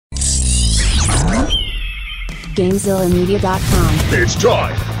GameZillaMedia.com. It's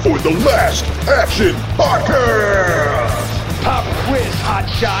time for the Last Action Podcast! Pop quiz,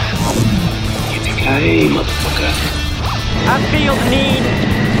 hotshot. Yippee-ki-yay, motherfucker. I feel the need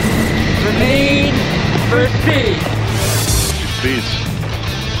for speed. Speeds,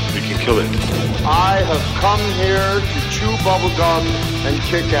 we can kill it. I have come here to chew bubblegum and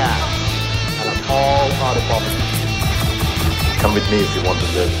kick ass. And I'm all out of bubblegum. Come with me if you want to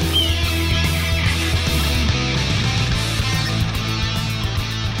live.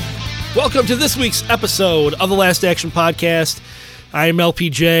 Welcome to this week's episode of the Last Action Podcast. I am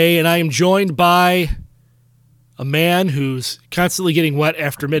LPJ, and I am joined by a man who's constantly getting wet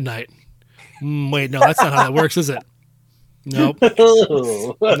after midnight. Wait, no, that's not how that works, is it? Nope.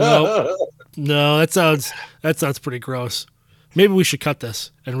 Nope. No, that sounds pretty gross. Maybe we should cut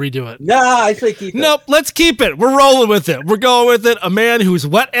this and redo it. Nah, I say keep it. Nope, let's keep it. We're rolling with it. We're going with it. A man who's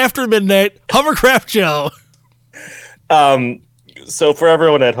wet after midnight, Hovercraft Joe. So for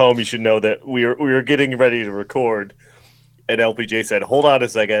everyone at home, you should know that we were getting ready to record, and LPJ said, "Hold on a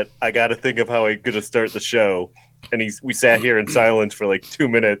second, I got to think of how I'm going to start the show." And we sat here in silence for like 2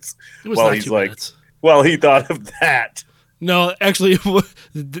 minutes while he's like, minutes. "Well, he thought of that." No, actually, what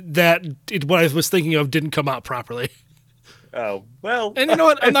I was thinking of didn't come out properly. Oh, well. And you know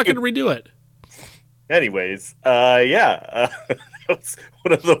what? I'm not going to redo it. Anyways, that's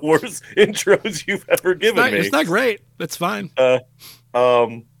one of the worst intros you've ever given me. It's not great. That's fine.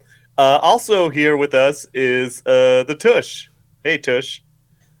 Also here with us is the Tush. Hey, Tush.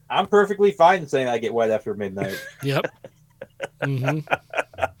 I'm perfectly fine saying I get wet after midnight. Yep. Mm-hmm.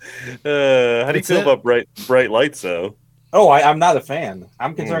 How do you feel about bright lights, though? Oh, I'm not a fan.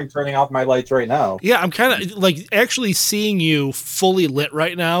 I'm considering turning off my lights right now. Yeah, I'm kind of like actually seeing you fully lit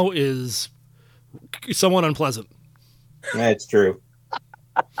right now is somewhat unpleasant. That's true.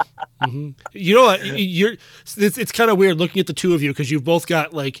 Mm-hmm. You know what? It's kind of weird looking at the two of you because you've both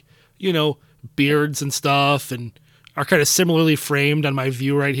got like, you know, beards and stuff and are kind of similarly framed on my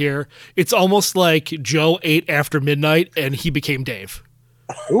view right here. It's almost like Joe ate after midnight and he became Dave.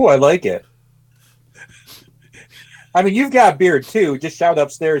 Ooh, I like it. I mean, you've got a beard too. Just shout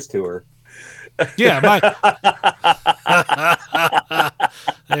upstairs to her. Yeah,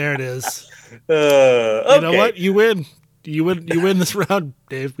 there it is. Okay. You know what? You win. You win this round,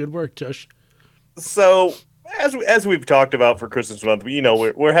 Dave. Good work, Josh. So, as we've talked about for Christmas month, you know,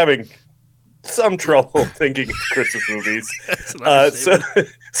 we're having some trouble thinking of Christmas movies.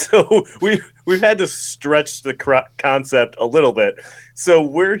 So we've had to stretch the concept a little bit. So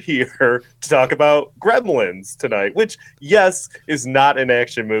we're here to talk about Gremlins tonight, which, yes, is not an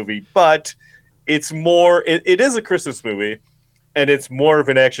action movie, but it's more. It is a Christmas movie, and it's more of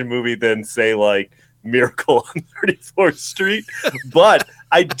an action movie than, say, like Miracle on 34th Street. But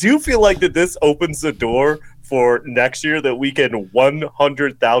I do feel like that this opens the door for next year that we can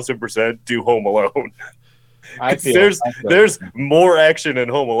 100,000% do Home Alone. There's more action in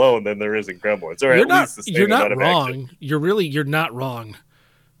Home Alone than there is in Gremlins, or least the same you're not amount of wrong. action. You're not wrong.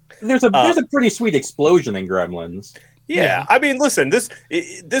 There's a pretty sweet explosion in Gremlins. Yeah, I mean, listen,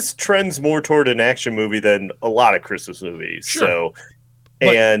 this trends more toward an action movie than a lot of Christmas movies. Sure. So,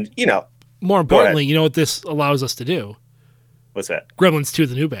 But and you know, more importantly, you know what this allows us to do? What's that? Gremlins 2: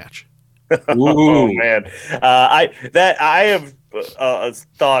 The New Batch. Oh man, I have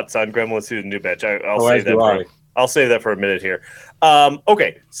thoughts on Gremlins 2: The New Batch. I'll save that for a minute here.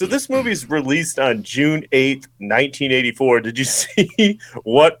 Okay, so this movie's released on June 8th, 1984. Did you see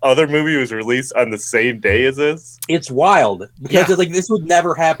what other movie was released on the same day as this? It's wild because it's like this would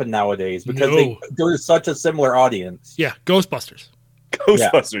never happen nowadays because there's such a similar audience. Yeah, Ghostbusters.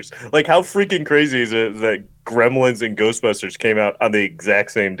 Yeah. Like, how freaking crazy is it that Gremlins and Ghostbusters came out on the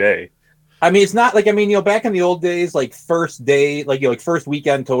exact same day? I mean, it's not like, I mean, you know, back in the old days, like first day, like, you know, like first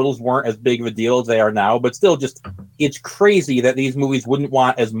weekend totals weren't as big of a deal as they are now, but still just, it's crazy that these movies wouldn't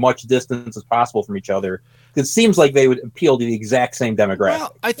want as much distance as possible from each other. It seems like they would appeal to the exact same demographic.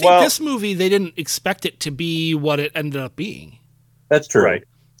 Well, I think this movie, they didn't expect it to be what it ended up being. That's true. Right.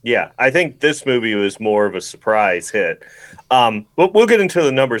 Yeah, I think this movie was more of a surprise hit. But we'll get into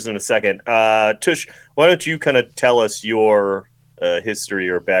the numbers in a second. Tush, why don't you kind of tell us your history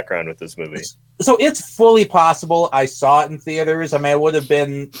or background with this movie? So it's fully possible I saw it in theaters. I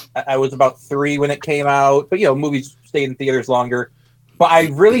mean, I was about 3 when it came out, but, you know, movies stayed in theaters longer. But I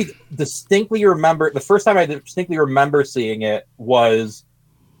really distinctly remember, the first time I distinctly remember seeing it was,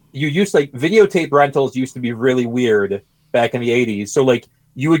 videotape rentals used to be really weird back in the 80s. So, like,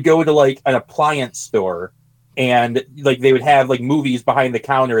 you would go to, like, an appliance store, and, like, they would have, like, movies behind the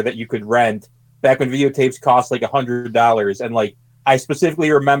counter that you could rent back when videotapes cost, like, $100. And, like, I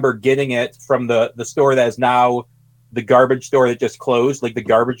specifically remember getting it from the store that is now the garbage store that just closed, like the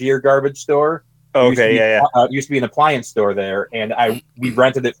garbage store. Okay, It used to be an appliance store there, and we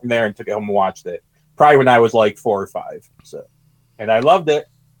rented it from there and took it home and watched it. Probably when I was like 4 or 5. So, and I loved it.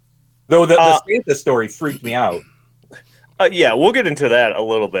 Though the Santa story freaked me out. Yeah, we'll get into that a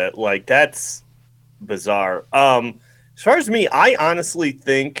little bit. Like, that's bizarre. As far as me, I honestly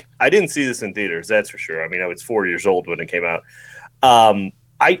think I didn't see this in theaters. That's for sure. I mean, I was 4 years old when it came out.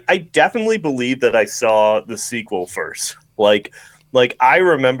 I definitely believe that I saw the sequel first. Like I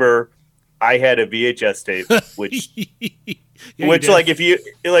remember I had a VHS tape, which like if you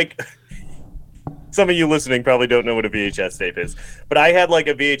like. Some of you listening probably don't know what a VHS tape is, but I had like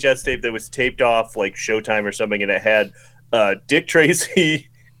a VHS tape that was taped off like Showtime or something, and it had Dick Tracy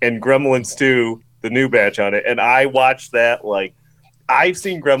and Gremlins 2, the new batch on it. And I watched that. Like, I've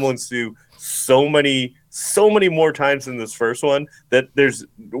seen Gremlins 2 so many more times than this first one that there's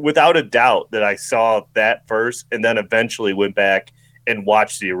without a doubt that I saw that first and then eventually went back and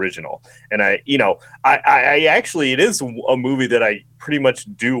watched the original. And I actually, it is a movie that I pretty much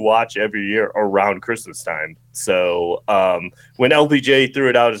do watch every year around Christmas time. So when LPJ threw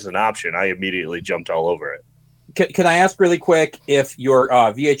it out as an option, I immediately jumped all over it. Can I ask really quick if your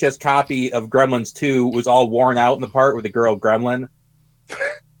VHS copy of Gremlins 2 was all worn out in the part with the girl Gremlin?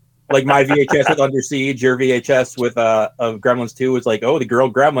 Like my VHS with Under Siege, your VHS with of Gremlins 2 was like, oh, the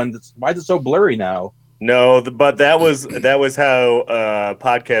girl Gremlin. Why is it so blurry now? No, but that was how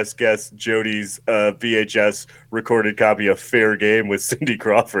podcast guest Jody's VHS recorded copy of Fair Game with Cindy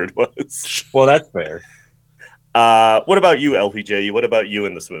Crawford was. Well, that's fair. What about you, LPJ? What about you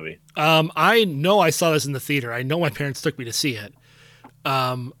in this movie? I know I saw this in the theater. I know my parents took me to see it.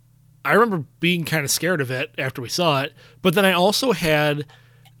 I remember being kind of scared of it after we saw it, but then I also had.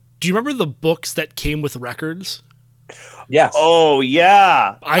 Do you remember the books that came with records? Yes. Oh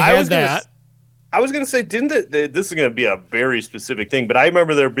yeah, I had that. I was going to say, this is going to be a very specific thing, but I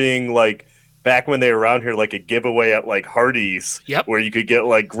remember there being, like, back when they were around here, like a giveaway at, like, Hardee's, where you could get,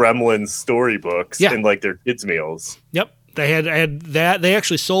 like, Gremlins storybooks and, like, their kids' meals. Yep. I had that. They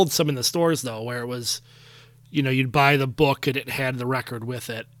actually sold some in the stores, though, where it was, you'd buy the book and it had the record with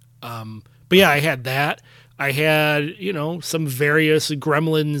it. But, yeah, I had that. I had, some various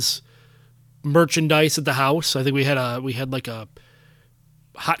Gremlins merchandise at the house. I think we had like a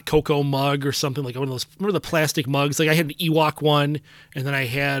hot cocoa mug or something, like one of those. Remember the plastic mugs? Like I had an Ewok one, and then I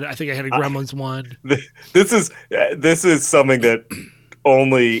think I had a Gremlins one. This is something that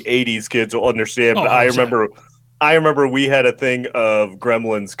only '80s kids will understand. But I remember we had a thing of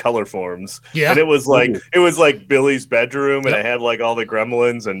Gremlins color forms. Yeah, and it was like Billy's bedroom, and it had like all the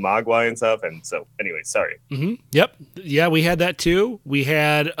Gremlins and Mogwai and stuff. And so, anyway, sorry. Mm-hmm. Yep. Yeah, we had that too. We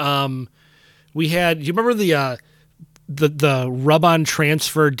had. Do you remember the rub-on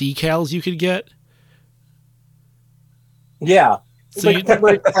transfer decals you could get? Yeah. So like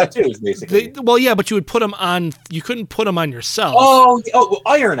temporary tattoos, basically. But you would put them on. You couldn't put them on yourself. Oh,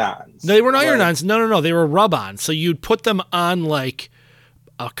 iron-ons. They weren't iron-ons. No. They were rub-ons. So you'd put them on like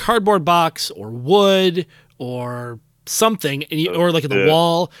a cardboard box or wood or something, or like the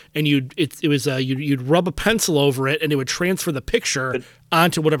wall, and you'd rub a pencil over it, and it would transfer the picture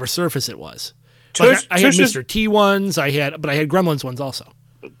onto whatever surface it was. Like I had Mr. T ones, but I had Gremlins ones also.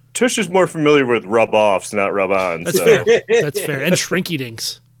 Tush is more familiar with rub-offs, not rub-ons. That's fair. That's fair. And Shrinky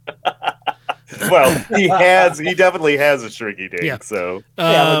Dinks. Well, he definitely has a Shrinky Dink. Yeah. So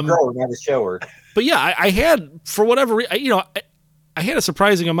the girl had a shower. But yeah, I had, for whatever reason, I had a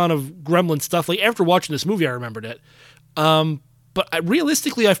surprising amount of Gremlin stuff. Like after watching this movie, I remembered it. But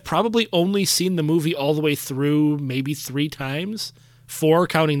realistically, I've probably only seen the movie all the way through maybe 3 times, 4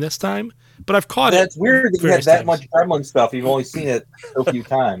 counting this time. But I've caught it. That's weird that you had that much Gremlin stuff. You've only seen it so few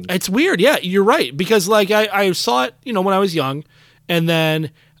times. It's weird. Yeah, you're right. Because like I saw it, when I was young, and then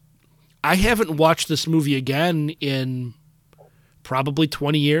I haven't watched this movie again in probably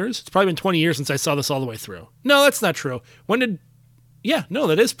 20 years. It's probably been 20 years since I saw this all the way through. No, that's not true. That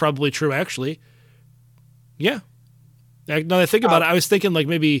is probably true, actually. Yeah. Now that I think about it, I was thinking like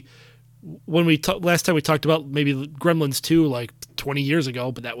maybe when last time we talked about maybe Gremlins 2 like 20 years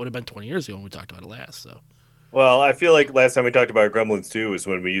ago, but that would have been 20 years ago when we talked about it last. So, well, I feel like last time we talked about Gremlins 2 was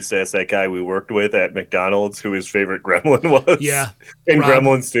when we used to ask that guy we worked with at McDonald's who his favorite Gremlin was. Yeah, in Rob.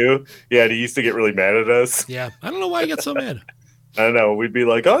 Gremlins 2. Yeah, and he used to get really mad at us. Yeah, I don't know why he got so mad. I don't know. We'd be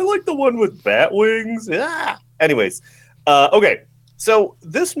like, I like the one with bat wings. Yeah. Anyways, okay. So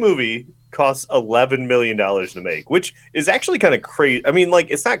this movie costs $11 million to make, which is actually kind of crazy. I mean, like,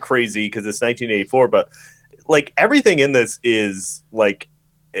 it's not crazy because it's 1984, but like everything in this is like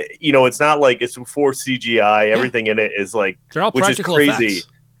it's not like it's before CGI. Everything in it is like, They're all which is practical crazy. effects.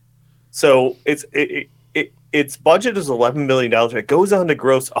 So its budget is $11 million. It goes on to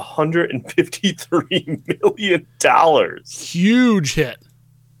gross $153 million. Huge hit.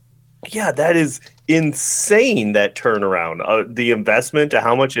 Yeah, that is insane. That turnaround, the investment to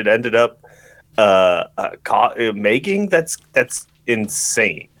how much it ended up making. That's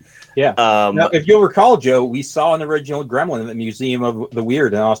insane. Yeah. Now, if you'll recall, Joe, we saw an original Gremlin at the Museum of the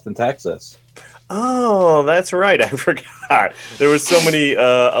Weird in Austin, Texas. Oh, that's right. I forgot. There was so many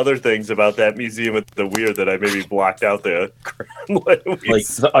other things about that Museum of the Weird that I maybe blocked out the Gremlin. Like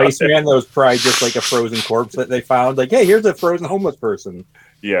the Iceman, that was probably just like a frozen corpse that they found. Like, hey, here's a frozen homeless person.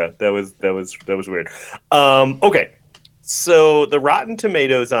 Yeah, that was weird. Okay, so the Rotten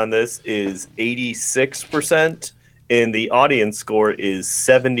Tomatoes on this is 86%, and the audience score is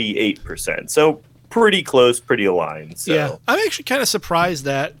 78%. So pretty close, pretty aligned. So. Yeah, I'm actually kind of surprised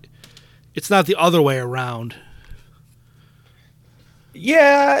that it's not the other way around.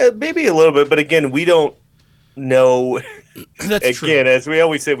 Yeah, maybe a little bit, but again, we don't know. That's again, true. as we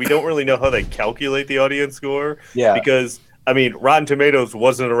always say, we don't really know how they calculate the audience score. Yeah. Because, I mean, Rotten Tomatoes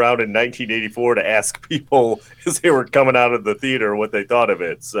wasn't around in 1984 to ask people as they were coming out of the theater what they thought of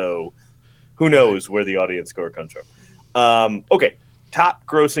it. So who knows where the audience score comes from. Okay, top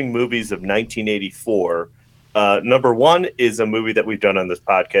grossing movies of 1984. Number 1 is a movie that we've done on this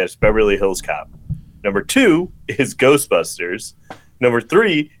podcast, Beverly Hills Cop. Number 2 is Ghostbusters. Number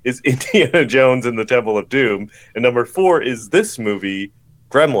 3 is Indiana Jones and the Temple of Doom. And number 4 is this movie,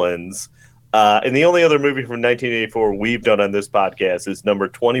 Gremlins. And the only other movie from 1984 we've done on this podcast is number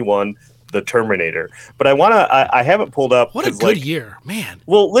 21, The Terminator. But I have it pulled up. What a good year, man.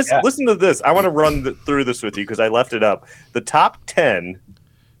 Well, listen to this. I want to run through this with you because I left it up. The top 10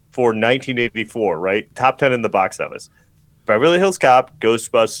 for 1984, right? Top 10 in the box office. Beverly Hills Cop,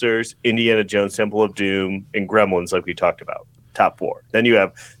 Ghostbusters, Indiana Jones, Temple of Doom, and Gremlins, like we talked about. Top 4. Then you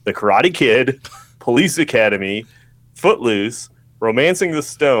have The Karate Kid, Police Academy, Footloose, Romancing the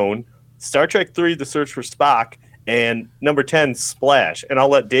Stone, Star Trek 3, The Search for Spock, and number 10, Splash. And I'll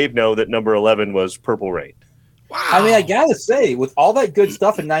let Dave know that number 11 was Purple Rain. Wow. I mean, I gotta say, with all that good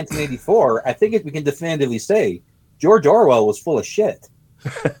stuff in 1984, I think we can definitively say George Orwell was full of shit.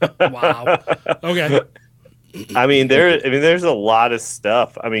 Wow. Okay. I mean, there's a lot of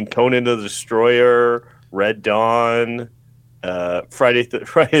stuff. I mean, Conan the Destroyer, Red Dawn, Friday the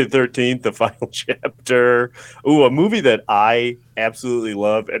 13th, the final chapter. Ooh, a movie that I absolutely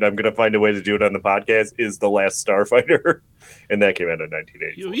love, and I'm gonna find a way to do it on the podcast, is The Last Starfighter, and that came out in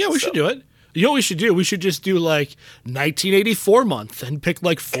 1980. Yeah, we should do it. You know what we should do? We should just do like 1984 month and pick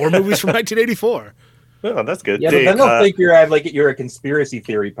like 4 movies from 1984. Oh, that's good. Yeah, Dave, but then they'll think you're a conspiracy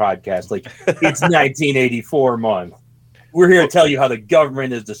theory podcast. Like, it's 1984 month. We're here to tell you how the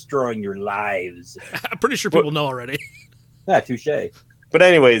government is destroying your lives. I'm pretty sure people know already. Yeah, touche. But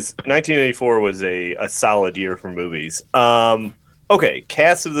anyways, 1984 was a solid year for movies. Okay,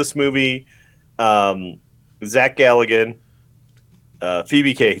 cast of this movie: Zach Galligan,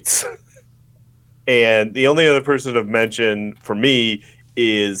 Phoebe Cates, and the only other person of mention for me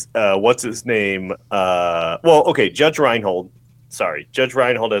is what's his name? Judge Reinhold. Sorry, Judge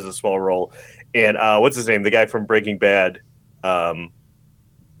Reinhold has a small role, and what's his name? The guy from Breaking Bad. He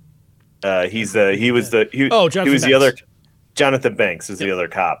was the other. Jonathan Banks is the other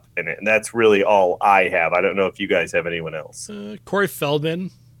cop in it, and that's really all I have. I don't know if you guys have anyone else. Corey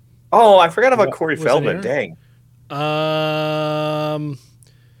Feldman. Oh, I forgot about Corey Was Feldman. it Dang.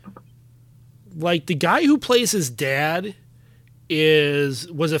 Like the guy who plays his dad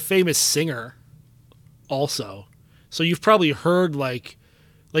was a famous singer also. So you've probably heard like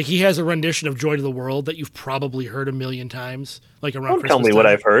he has a rendition of Joy to the World that you've probably heard a million times. Like around Don't tell me what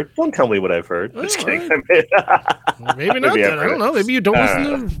I've heard. Don't tell me what I've heard. Oh, Just kidding. Maybe not. Maybe I've Then. I heard don't know. it. Maybe you don't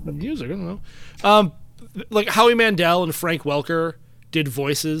listen to music. I don't know. Like Howie Mandel and Frank Welker did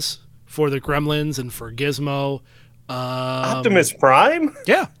voices for the Gremlins and for Gizmo. Optimus Prime?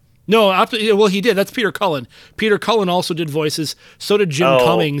 Yeah. No, well, he did. That's Peter Cullen. Peter Cullen also did voices. So did Jim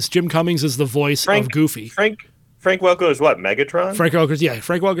Cummings. Jim Cummings is the voice of Goofy. Frank Welker is what? Megatron? Frank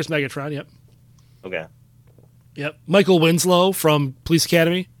Welker's Megatron. Yep. Okay. Yep. Michael Winslow from Police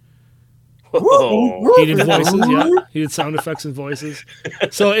Academy. Oh. He did voices. Yeah. He did sound effects and voices.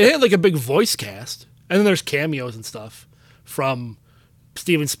 So it had like a big voice cast, and then there's cameos and stuff from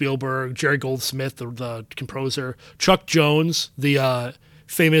Steven Spielberg, Jerry Goldsmith, the composer, Chuck Jones, the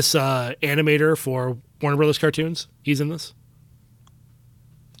famous animator for Warner Brothers cartoons. He's in this.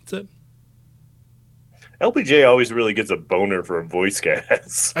 That's it. LPJ always really gets a boner for voice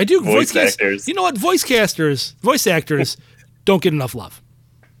casts. I do. Voice actors. You know what? Voice actors don't get enough love.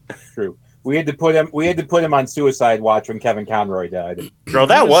 true. We had to put him on suicide watch when Kevin Conroy died. Bro,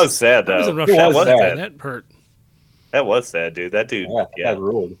 that was sad That was a though. rough It shot. was sad. That hurt. That was sad, dude. That dude. Yeah, that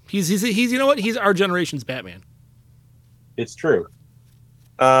ruled. He's you know what? He's our generation's Batman. It's true.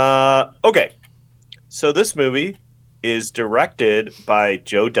 Okay. So this movie is directed by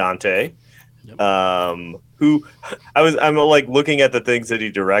Joe Dante, who I'm like looking at the things that he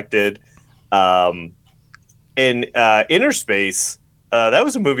directed. In Inner Space, that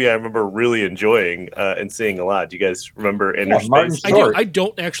was a movie I remember really enjoying and seeing a lot. Do you guys remember Inner Martin Space? Short. I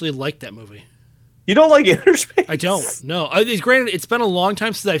don't actually like that movie. You don't like Inner Space? I don't. No. Granted, it's been a long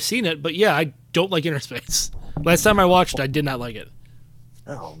time since I've seen it, but yeah, I don't like Inner Space. Last time I watched it, I did not like it.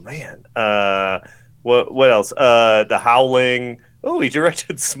 Oh man. What else? The Howling. Oh, he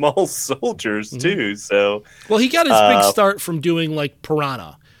directed Small Soldiers too. So Well, he got his big start from doing like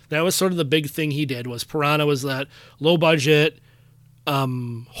Piranha. That was sort of the big thing he did. Was Piranha was that low budget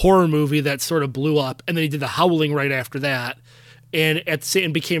horror movie that sort of blew up, and then he did The Howling right after that, and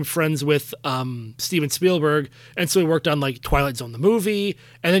became friends with Steven Spielberg, and so he worked on like Twilight Zone the movie,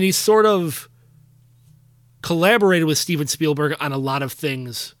 and then he sort of collaborated with Steven Spielberg on a lot of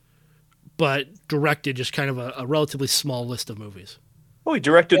things, but directed just kind of a relatively small list of movies. he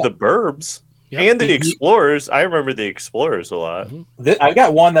directed The Burbs and The Explorers. I remember The Explorers a lot. I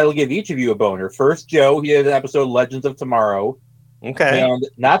got one that'll give each of you a boner. First, Joe, he did an episode of Legends of Tomorrow. Okay. And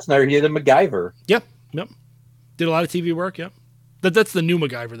Knotzner, he did a MacGyver. Yep. Did a lot of TV work. Yep. That's the new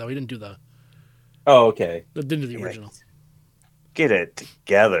MacGyver though. He didn't do Oh, okay. didn't do the original. Get it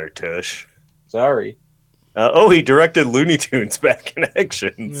together, Tush. Sorry. He directed Looney Tunes Back in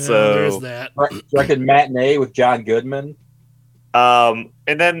Action. Yeah, So there's that. Directed Matinee with John Goodman. and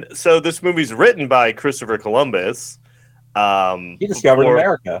then this movie's written by Christopher Columbus. He discovered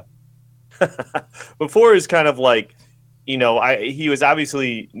America. Before is kind of like, he was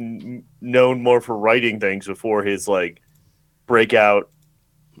obviously known more for writing things before his like breakout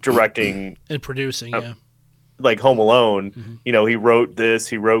directing And producing, yeah. like Home Alone. He wrote this,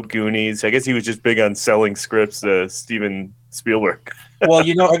 he wrote Goonies. I guess he was just big on selling scripts to Steven Spielberg. Well,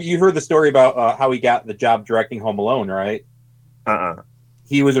 you heard the story about how he got the job directing Home Alone, right?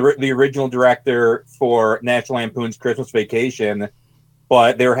 He was the original director for National Lampoon's Christmas Vacation,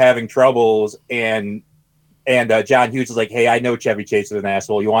 but they were having troubles, and John Hughes was like, "Hey, I know Chevy Chase is an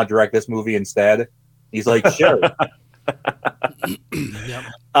asshole. You want to direct this movie instead?" He's like, "Sure." Yep.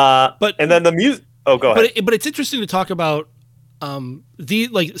 And then the music. Oh, go ahead. But it's interesting to talk about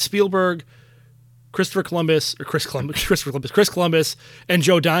Spielberg, Chris Columbus, and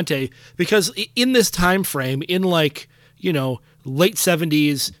Joe Dante, because in this time frame, in late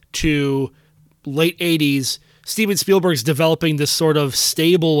 70s to late 80s, Steven Spielberg's developing this sort of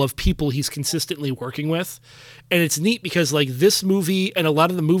stable of people he's consistently working with. And it's neat because like this movie and a lot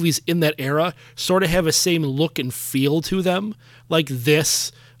of the movies in that era sort of have a same look and feel to them. Like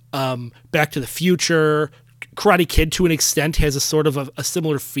this, Back to the Future, Karate Kid to an extent has a sort of a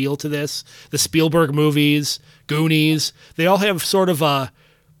similar feel to this. The Spielberg movies, Goonies, they all have sort of a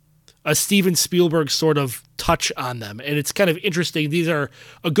Steven Spielberg sort of touch on them. And it's kind of interesting. These are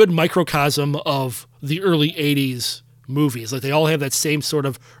a good microcosm of the early 80s movies. Like they all have that same sort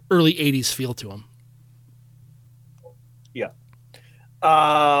of early 80s feel to them. Yeah.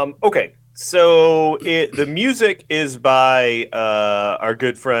 Okay. So the music is by our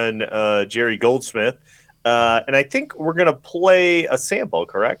good friend Jerry Goldsmith. And I think we're going to play a sample,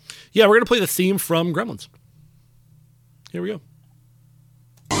 correct? Yeah, we're going to play the theme from Gremlins. Here we go.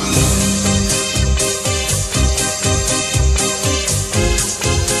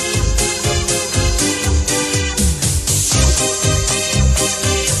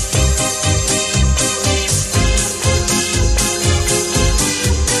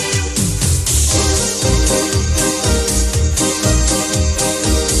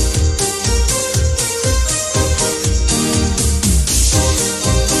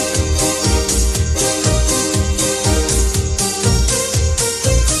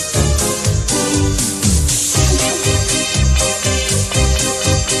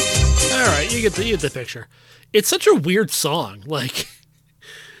 You get the picture. It's such a weird song, like,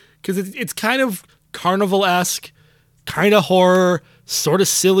 because it's kind of carnival-esque, kind of horror, sort of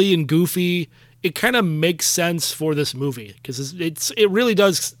silly and goofy. It kind of makes sense for this movie because it really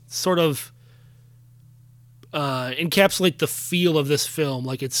does sort of encapsulate the feel of this film.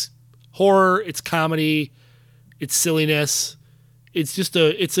 Like it's horror, it's comedy, it's silliness. It's just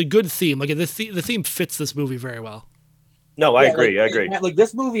it's a good theme. Like the theme fits this movie very well. No, I agree. I agree. Like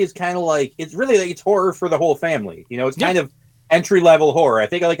this movie is kind of like it's really like it's horror for the whole family. It's kind of entry level horror. I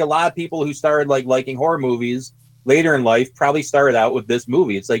think like a lot of people who started like liking horror movies later in life probably started out with this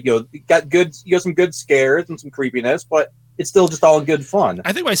movie. It's like, it got good, some good scares and some creepiness, but it's still just all good fun.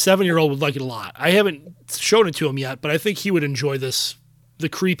 I think my 7-year-old would like it a lot. I haven't shown it to him yet, but I think he would enjoy the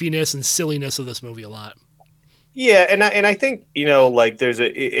creepiness and silliness of this movie a lot. Yeah, and I think,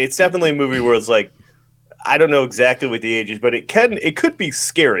 it's definitely a movie where it's like, I don't know exactly what the age is, but it could be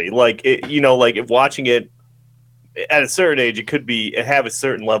scary. Like, if watching it at a certain age, it have a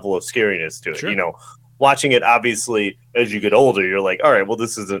certain level of scariness to it. Sure. Watching it, obviously, as you get older, you're like, all right, well,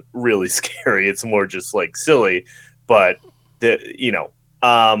 this isn't really scary. It's more just like silly. But there's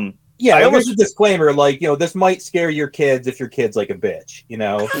a disclaimer, like, this might scare your kids if your kid's like a bitch,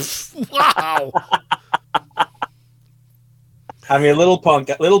 Wow. I mean, a little punk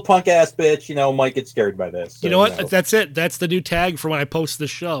ass bitch, might get scared by this. So, you know what? That's it. That's the new tag for when I post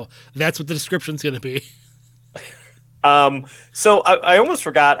this show. That's what the description's going to be. So I almost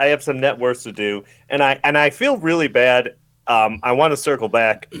forgot I have some net worths to do, and I feel really bad. I want to circle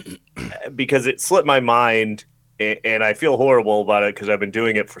back because it slipped my mind. And I feel horrible about it because I've been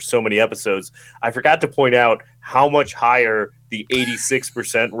doing it for so many episodes. I forgot to point out how much higher the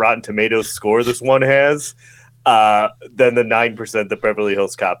 86% Rotten Tomatoes score this one has than the 9% that Beverly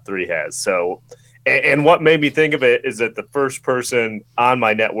Hills Cop 3 has. So, and what made me think of it is that the first person on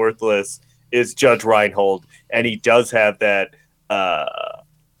my net worth list is Judge Reinhold, and he does have that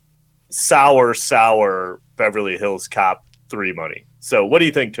sour Beverly Hills Cop 3 money. So what do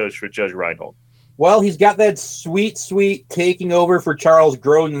you think, Tush, for Judge Reinhold? Well, he's got that sweet taking over for Charles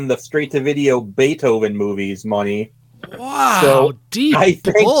Grodin in the straight-to-video Beethoven movies money. Wow, so deep I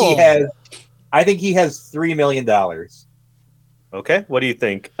think pull. he has $3 million. Okay, what do you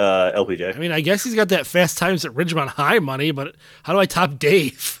think, LPJ? I mean, I guess he's got that Fast Times at Ridgemont High money, but how do I top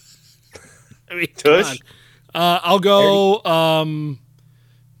Dave? I mean, Tush? I'll go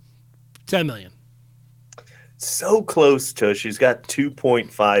 10 million. So close, Tush. He's got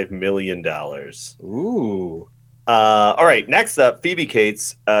 $2.5 million. Ooh. All right, next up, Phoebe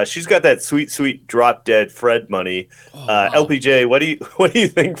Cates. She's got that sweet drop dead Fred money. Wow. LPJ, what do you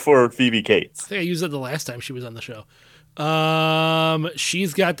think for Phoebe Cates? I think I used it the last time she was on the show.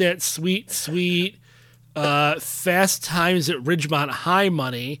 She's got that sweet Fast Times at Ridgemont High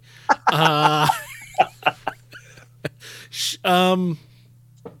money. I'll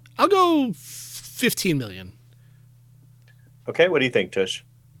go 15 million. Okay, what do you think, Tush?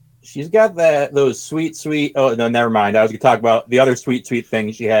 She's got those sweet. Oh no, never mind. I was going to talk about the other sweet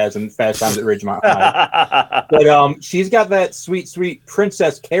thing she has in Fast Times at Ridgemont High. But she's got that sweet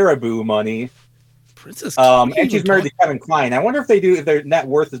Princess Caribou money. Princess and she's married to Kevin Kline. I wonder if their net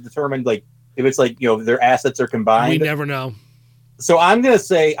worth is determined, like if it's like their assets are combined. We never know. So I'm gonna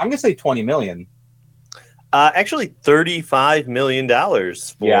say 20 million. Actually, $35 million.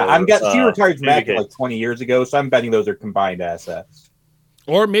 She retired from acting like 20 years ago, so I'm betting those are combined assets.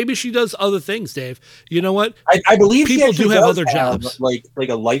 Or maybe she does other things, Dave. You know what? I believe people do have other jobs, like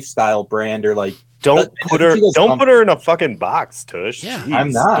a lifestyle brand or like. Don't put her in a fucking box, Tush. Yeah, Jeez.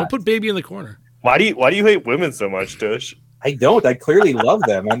 I'm not. Don't put baby in the corner. Why do you hate women so much, Tush? I don't. I clearly love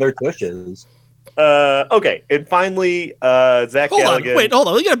them and their tushes. Okay, and finally, Zach Galligan. Hold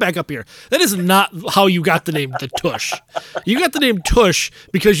on. We got to back up here. That is not how you got the name the Tush. You got the name Tush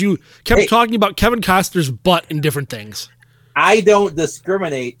because you kept talking about Kevin Costner's butt in different things. I don't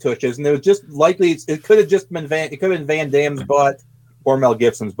discriminate tushes, and it was just likely it could have just been Van Damme's butt or Mel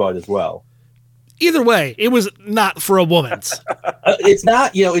Gibson's butt as well. Either way, it was not for a woman's. It's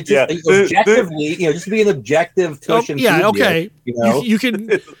not, it's just objectively, just be an objective tush. Okay. You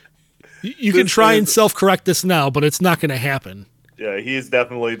can try and self-correct this now, but it's not going to happen. Yeah, he's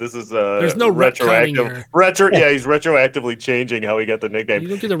definitely. This is there's no retroactive. He's retroactively changing how he got the nickname. You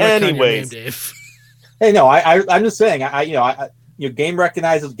don't get the name, Dave. Hey, no, I'm just saying. Game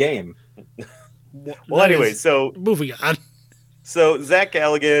recognizes game. Well, anyway, so moving on. So Zach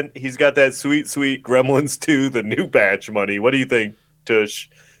Galligan, he's got that sweet Gremlins 2, the new batch money. What do you think, Tush,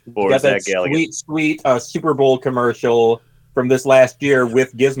 for Zach Galligan? Sweet Super Bowl commercial from this last year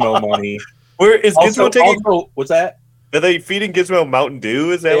with Gizmo money. Where is Gizmo taking? Also, what's that? Are they feeding Gizmo Mountain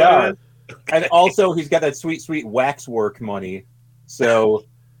Dew? Is that what it is? And also, he's got that sweet waxwork money. So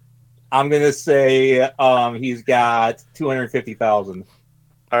I'm gonna say he's got $250,000.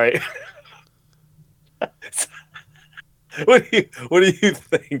 All right. What do you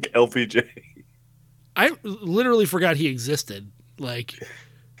think, LPJ? I literally forgot he existed. Like,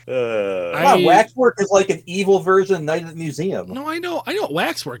 Waxwork is like an evil version of Night at the Museum. No, I know what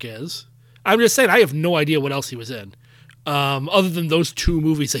Waxwork is. I'm just saying I have no idea what else he was in, other than those two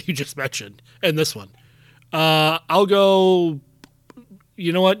movies that you just mentioned and this one. I'll go.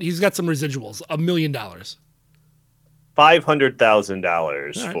 You know what? He's got some residuals. $1 million.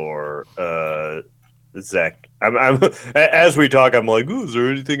 $500,000 All right. for Zach. I'm as we talk, I'm like, ooh, is there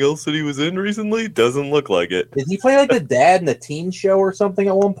anything else that he was in recently? Doesn't look like it. Did he play like the dad in a teen show or something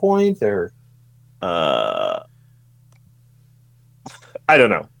at one point? Or I don't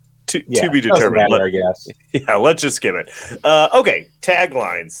know. To be doesn't determined. matter, I guess. Yeah, let's just skip it. Okay,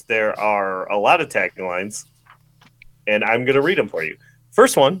 taglines. There are a lot of taglines, and I'm going to read them for you.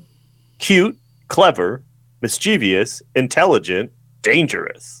 First one, cute, clever, mischievous, intelligent,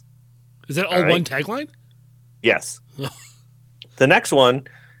 dangerous. Is that all right. one tagline? Yes. The next one,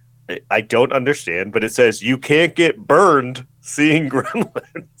 I don't understand, but it says, you can't get burned seeing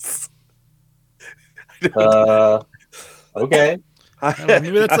gremlins. Okay. I don't know,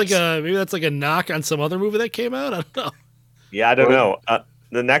 maybe that's like a knock on some other movie that came out. I don't know. Yeah, I don't know.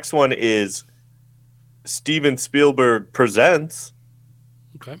 The next one is Steven Spielberg presents.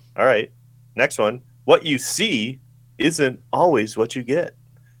 Okay. All right. Next one. What you see isn't always what you get.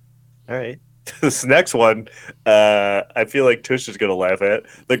 All right. This next one, I feel like Tush is going to laugh at.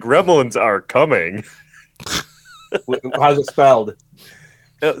 The gremlins are coming. How's it spelled?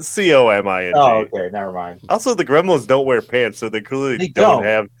 COMING. Oh, okay. Never mind. Also, the gremlins don't wear pants, so they clearly They don't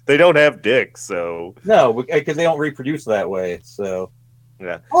don't. have dicks. So No, because they don't reproduce that way. So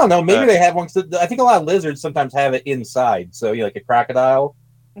yeah. I don't know. Maybe they have one. I think a lot of lizards sometimes have it inside. So like a crocodile.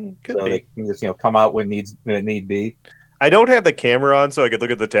 Could So be. they can just come out when it need be. I don't have the camera on, so I could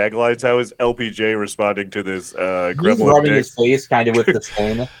look at the taglines. How is LPJ responding to this He's gremlin rubbing dick? his face kind of with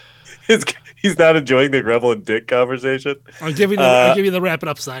disdain. He's not enjoying the gremlin dick conversation. I'll give you the wrap it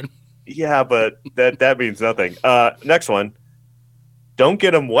up sign. Yeah, but that means nothing. Next one. Don't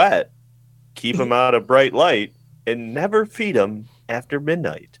get them wet. Keep them out of bright light, and never feed them after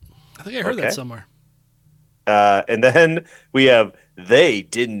midnight. I think I heard Okay. that somewhere. And then we have they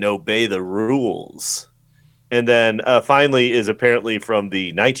didn't obey the rules. And then finally is apparently from the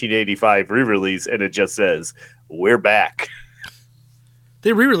 1985 re-release, and it just says, we're back.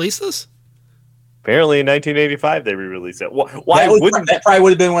 They re-released this? Apparently in 1985 they re-released it. Why That probably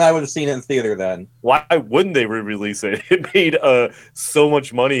would have been when I would have seen it in theater then. Why wouldn't they re-release it? It made so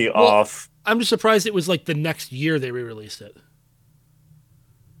much money off. I'm just surprised it was like the next year they re-released it.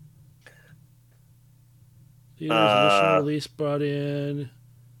 Theaters initial release brought in.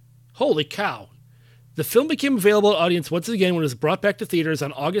 Holy cow. The film became available to audience once again when it was brought back to theaters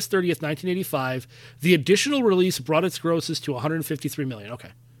on August 30th, 1985. The additional release brought its grosses to $153 million. Okay.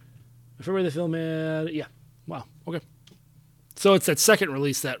 February the film had... Yeah. Wow. Okay. So it's that second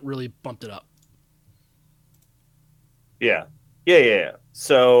release that really bumped it up. Yeah.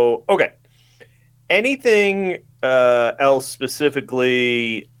 So, okay. Anything else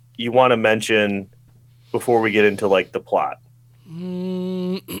specifically you want to mention before we get into like the plot?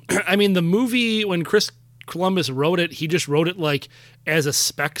 I mean, the movie, when Chris Columbus wrote it, he just wrote it like as a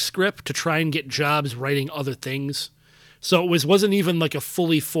spec script to try and get jobs writing other things. So it wasn't even like a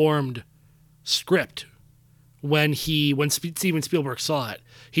fully formed script when Steven Spielberg saw it.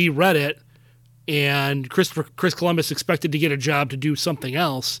 He read it, and Chris Columbus expected to get a job to do something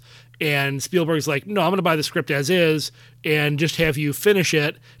else. And Spielberg's like, no, I'm going to buy the script as is and just have you finish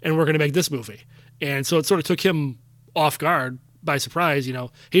it, and we're going to make this movie. And so it sort of took him off guard, by surprise. He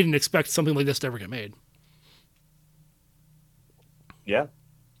didn't expect something like this to ever get made. Yeah.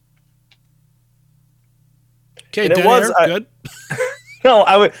 Okay, And it dead was, air, good. No,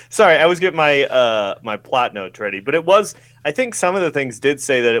 I was getting my my plot notes ready, but it was. I think some of the things did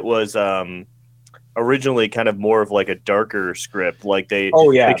say that it was originally kind of more of like a darker script. Like they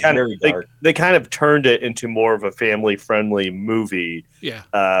kind of turned it into more of a family friendly movie. Yeah.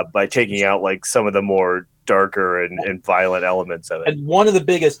 By taking out like some of the more darker and violent elements of it. And one of the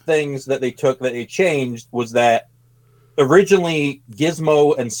biggest things that they changed was that originally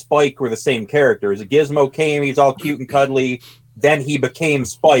Gizmo and Spike were the same characters. Gizmo came, he's all cute and cuddly. Then he became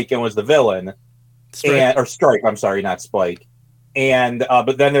Spike and was the villain. Strike, I'm sorry, not Spike. And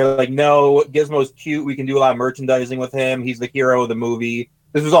but then they're like, no, Gizmo's cute. We can do a lot of merchandising with him. He's the hero of the movie.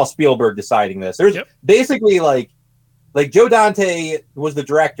 This was all Spielberg deciding this. There's basically like Joe Dante was the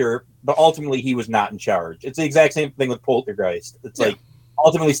director, but ultimately he was not in charge. It's the exact same thing with Poltergeist. It's like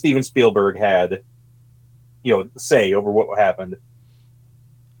ultimately Steven Spielberg had, say over what happened.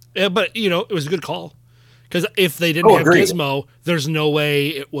 Yeah, but it was a good call, because if they didn't have Gizmo, there's no way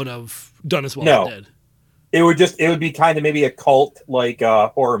it would have done as well as it did. It would be kind of maybe a cult like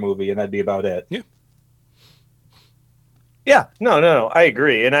horror movie, and that'd be about it. Yeah. Yeah. No. I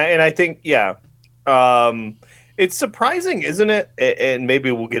agree, and I think it's surprising, isn't it? And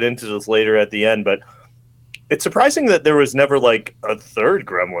maybe we'll get into this later at the end, but It's surprising that there was never like a third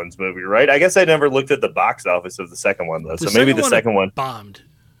Gremlins movie, right? I guess I never looked at the box office of the second one though. So maybe the second one bombed.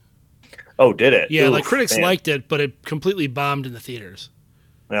 Oh, did it? Yeah, Oof, like critics man. liked it, but it completely bombed in the theaters.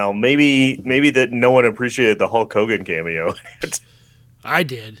 Well, maybe that no one appreciated the Hulk Hogan cameo. I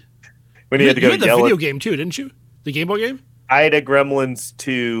did. When he had to go you had the yell video at, game too, didn't you? The Game Boy game? I had a Gremlins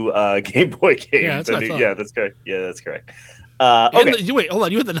 2 Game Boy game. Yeah, that's what I thought. Yeah, that's correct. Yeah, that's correct. And Okay, wait, hold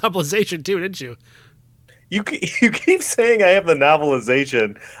on. You had the novelization too, didn't you? you keep saying I have the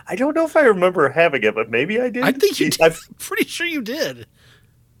novelization. I don't know if I remember having it, but maybe I did. I think you did. I'm pretty sure you did.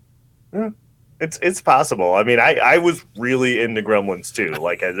 It's possible. I mean, I was really into Gremlins 2.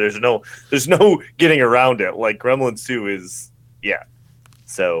 Like, there's no getting around it. Like, Gremlins 2 is, yeah.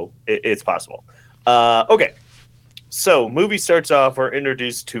 So it's possible. Okay. So movie starts off. We're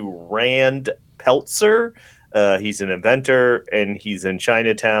introduced to Rand Peltzer. He's an inventor, and he's in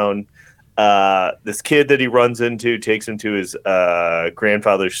Chinatown. This kid that he runs into takes him to his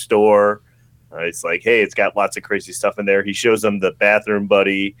grandfather's store. It's like, hey, it's got lots of crazy stuff in there. He shows him the bathroom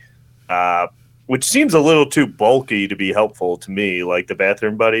buddy. Which seems a little too bulky to be helpful to me, like the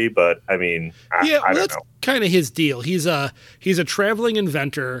bathroom buddy. But I mean, I don't that's know. kind of his deal. He's a traveling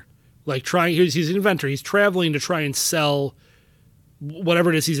inventor, like he's an inventor. He's traveling to try and sell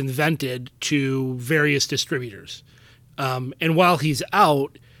whatever it is he's invented to various distributors. And while he's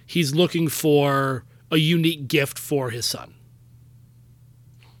out, he's looking for a unique gift for his son.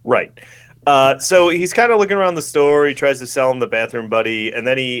 Right. So he's kind of looking around the store. He tries to sell him the bathroom buddy, and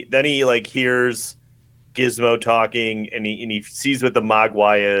then he like hears Gizmo talking, and he sees what the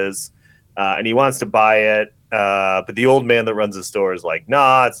Mogwai is, and he wants to buy it. But the old man that runs the store is like,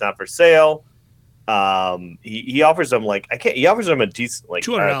 nah, it's not for sale. He offers him he offers him a decent like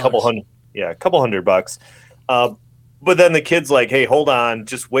 $200. a couple $100. But then the kid's like, hey, hold on,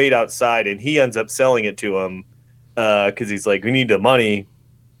 just wait outside, and he ends up selling it to him because he's like, we need the money.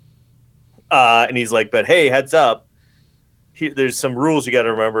 And he's like, but hey, heads up. There's some rules you got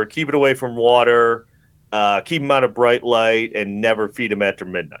to remember. Keep it away from water. Keep him out of bright light, and never feed him after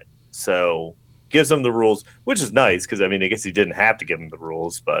midnight. So gives him the rules, which is nice because, I mean, I guess he didn't have to give him the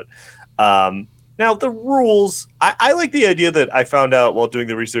rules. But now the rules, I like the idea that I found out while doing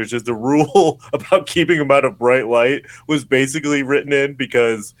the research is the rule about keeping him out of bright light was basically written in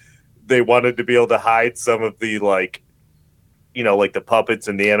because they wanted to be able to hide some of the, like, you know, like the puppets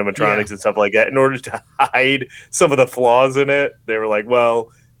and the animatronics and stuff like that. In order to hide some of the flaws in it, they were like,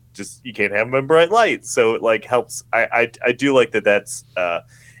 well, just you can't have them in bright light. So it like helps. I do like that. That's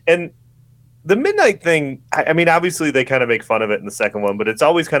and the midnight thing. I mean, obviously they kind of make fun of it in the second one, but it's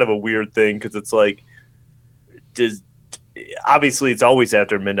always kind of a weird thing because it's like, obviously it's always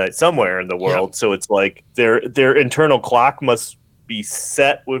after midnight somewhere in the world. Yeah. So it's like their internal clock must be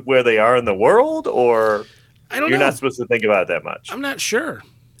set with where they are in the world, or I don't You're know. not supposed to think about it that much. I'm not sure.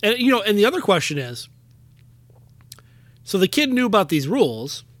 And and the other question is, so the kid knew about these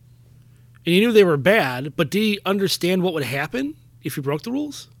rules, and he knew they were bad, but did he understand what would happen if he broke the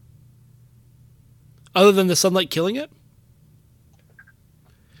rules? Other than the sunlight killing it?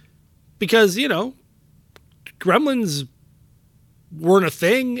 Because, gremlins weren't a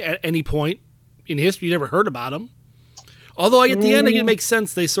thing at any point in history. You never heard about them. Although at the end, it makes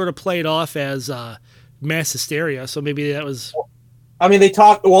sense. They sort of play it off as mass hysteria, so maybe that was. I mean, they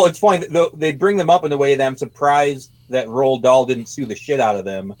talk. Well, it's funny. They bring them up in a way that I'm surprised that Roald Dahl didn't sue the shit out of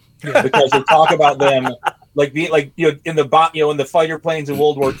them, because they talk about them like being in the fighter planes in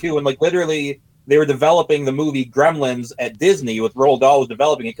World War II, and like literally they were developing the movie Gremlins at Disney with Roald Dahl was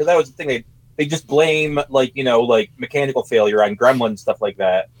developing it because that was the thing they just blame like mechanical failure on Gremlins, stuff like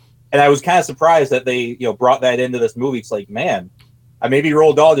that. And I was kind of surprised that they brought that into this movie. It's like, man. Maybe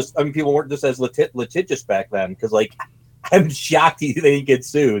Roald Dahl people weren't just as litigious back then because, like, I'm shocked they didn't get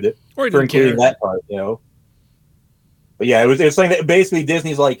sued for including that part, But yeah, it was something that basically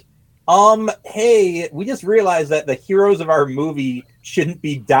Disney's like, hey, we just realized that the heroes of our movie shouldn't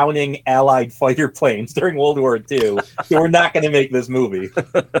be downing Allied fighter planes during World War II, so we're not going to make this movie.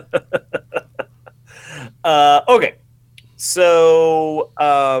 Okay. So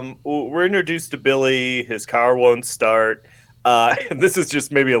we're introduced to Billy. His car won't start. And this is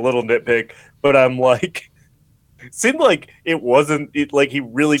just maybe a little nitpick, but I'm like, it seemed like it wasn't like he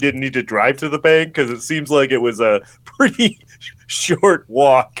really didn't need to drive to the bank because it seems like it was a pretty short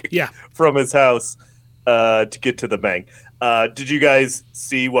walk from his house to get to the bank. Did you guys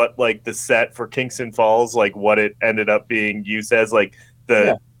see what like the set for Kingston Falls, like what it ended up being used as, like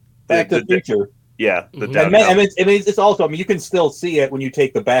the Back to the Future? Yeah, it's also. You can still see it when you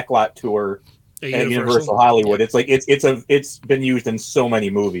take the backlot tour at Universal Hollywood. Yep. It's like it's been used in so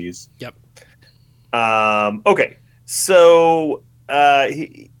many movies. Yep. Okay, so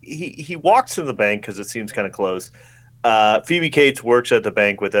he walks to the bank because it seems kind of close. Phoebe Cates works at the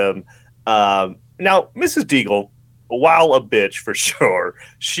bank with him. Now, Mrs. Deagle, while a bitch for sure,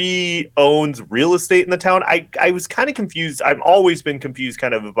 she owns real estate in the town. I was kind of confused. I've always been confused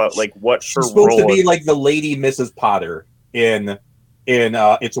kind of about like what She's her supposed role to be is. like the lady Mrs. Potter in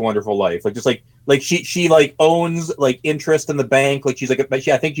It's a Wonderful Life. Like just like she like owns like interest in the bank. Like she's like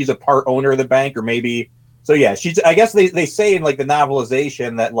I think she's a part owner of the bank, or maybe. So yeah, I guess they say in like the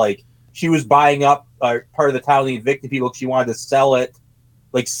novelization that like she was buying up part of the town, the evicted people, because she wanted to sell it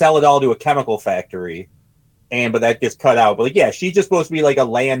all to a chemical factory, but that gets cut out. But like, yeah, she's just supposed to be like a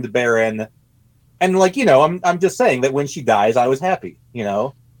land baron, and like, you know, I'm just saying that when she dies, I was happy, you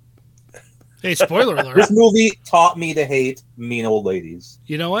know. Hey, spoiler alert. This movie taught me to hate mean old ladies.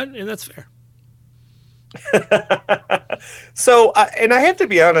 You know what? And that's fair. So, and I have to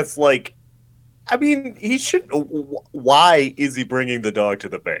be honest, like, I mean, he should. Why is he bringing the dog to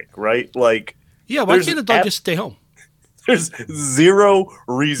the bank, right? Like, Yeah, why can't the dog just stay home? There's zero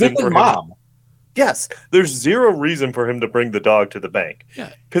reason for him. Mom. Yes, there's zero reason for him to bring the dog to the bank.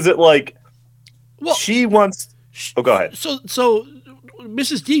 Yeah, because it like, well, she wants. Oh, go ahead. So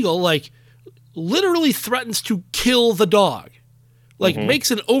Mrs. Deagle like literally threatens to kill the dog, like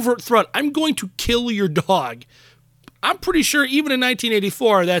makes an overt threat. I'm going to kill your dog. I'm pretty sure even in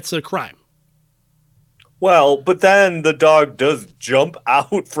 1984 that's a crime. Well, but then the dog does jump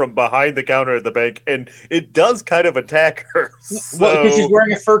out from behind the counter at the bank, and it does kind of attack her. Well, because she's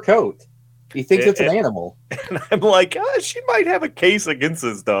wearing a fur coat. He thinks it's an animal. And I'm like, she might have a case against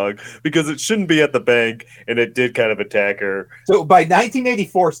this dog because it shouldn't be at the bank, and it did kind of attack her. So by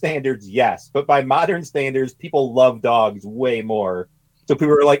 1984 standards, yes. But by modern standards, people love dogs way more. So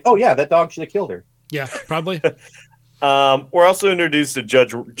people are like, oh, yeah, that dog should have killed her. Yeah, probably. We're also introduced to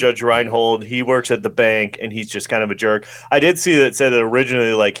Judge Reinhold. He works at the bank, and he's just kind of a jerk. I did see that it said that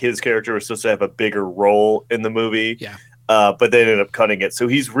originally, like, his character was supposed to have a bigger role in the movie. Yeah. But they ended up cutting it. So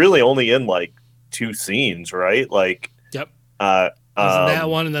he's really only in, like, 2 scenes, right? Like, yep. That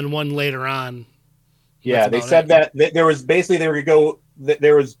one and then one later on. Yeah, they said that there was basically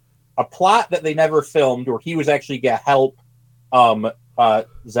there was a plot that they never filmed where he was actually going to help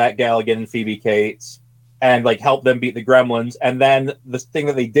Zach Galligan and Phoebe Cates and like help them beat the Gremlins. And then the thing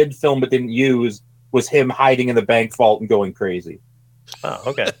that they did film but didn't use was him hiding in the bank vault and going crazy. Oh,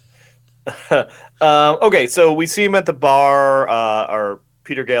 okay. Okay, so we see him at the bar, or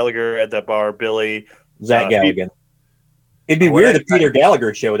Peter Gallagher at that bar, Billy. Zach Galligan. It'd be weird if Peter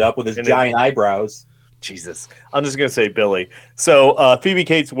Gallagher showed up with his giant eyebrows. Jesus. I'm just going to say Billy. So Phoebe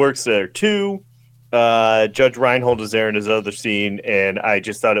Cates works there too. Judge Reinhold is there in his other scene, and I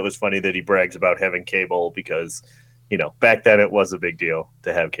just thought it was funny that he brags about having cable because, you know, back then it was a big deal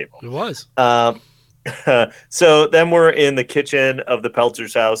to have cable. It was. So then we're in the kitchen of the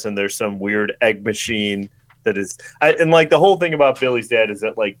Peltzer's house, and there's some weird egg machine that is, and like the whole thing about Billy's dad is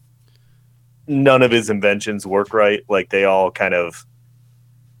that like none of his inventions work right. Like they all kind of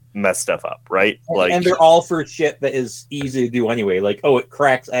mess stuff up, right? Like, and they're all for shit that is easy to do anyway. Like, oh, it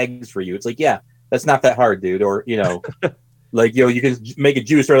cracks eggs for you. It's like, yeah, that's not that hard, dude. Or, you know, like, you know, you can make a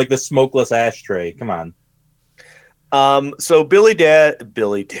juice or like the smokeless ashtray. Come on. So Billy Dad,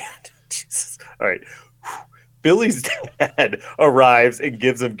 Jesus. All right. Billy's dad arrives and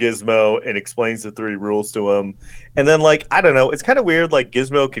gives him Gizmo and explains the 3 rules to him. And then, like, I don't know, it's kind of weird. Like,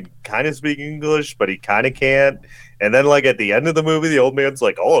 Gizmo can kind of speak English, but he kind of can't. And then, like, at the end of the movie, the old man's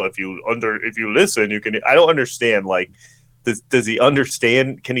like, "Oh, if you listen, you can." I don't understand. Like, does he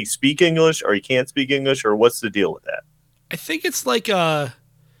understand? Can he speak English, or he can't speak English, or what's the deal with that? I think it's like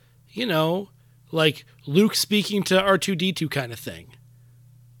you know, like Luke speaking to R2-D2 kind of thing.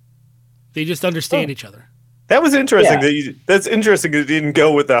 They just understand each other. That was interesting. Yeah. That's interesting. That you didn't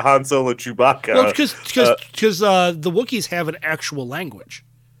go with the Han Solo Chewbacca. Well, because the Wookiees have an actual language.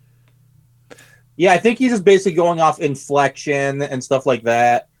 Yeah, I think he's just basically going off inflection and stuff like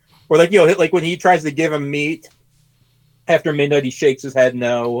that. Or like, you know, like when he tries to give him meat after midnight, he shakes his head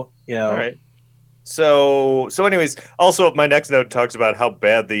no. You know. All right. So anyways, also my next note talks about how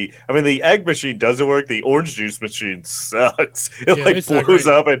bad the egg machine doesn't work. The orange juice machine sucks. It blows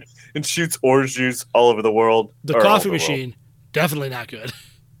up and shoots orange juice all over the world. The coffee machine, definitely not good.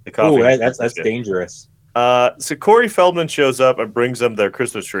 The coffee that's dangerous. So Corey Feldman shows up and brings them their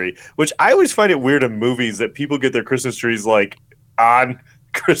Christmas tree, which I always find it weird in movies that people get their Christmas trees like on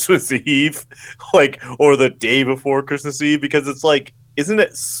Christmas Eve, like, or the day before Christmas Eve, because it's like, isn't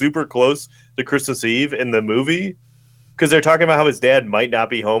it super close to Christmas Eve in the movie? Because they're talking about how his dad might not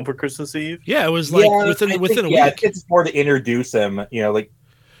be home for Christmas Eve. Yeah, it was like within a week. Yeah, it's more to introduce him, you know, like.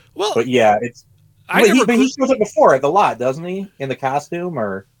 Well, but yeah, it's. But he shows up before at the lot, doesn't he? In the costume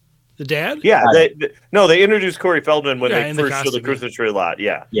or the dad? Yeah, they introduced Corey Feldman when they in the first showed the costume, Christmas tree lot.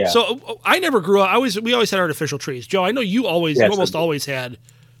 Yeah. So I never grew up. We always had artificial trees. Joe, I know you almost always had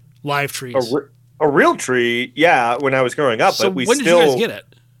live trees. A real tree, yeah, when I was growing up. So but when did you guys get it?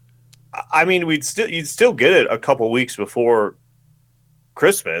 I mean, you'd still get it a couple weeks before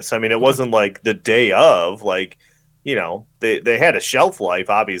Christmas. I mean, it wasn't like the day of, like, you know, they had a shelf life,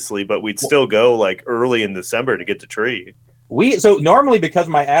 obviously, but we'd still go like early in December to get the tree. So normally, because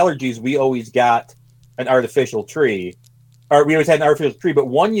of my allergies, we always got an artificial tree, or we always had an artificial tree. But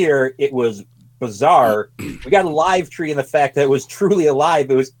one year it was bizarre. We got a live tree in the fact that it was truly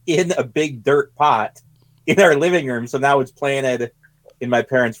alive. It was in a big dirt pot in our living room. So now it's planted in my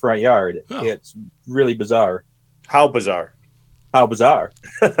parents' front yard. Oh. It's really bizarre. How bizarre? How bizarre.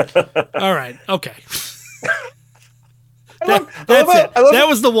 All right. Okay. That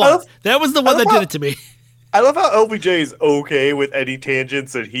was the one. That was the one that did it to me. I love how LBJ is okay with any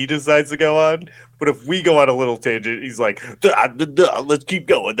tangents that he decides to go on, but if we go on a little tangent, he's like, let's keep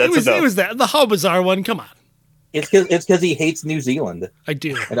going. That's enough. It was the how bizarre one. Come on. It's because he hates New Zealand. I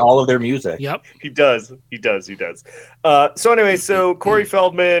do. And all of their music. Yep. He does. So anyway, Corey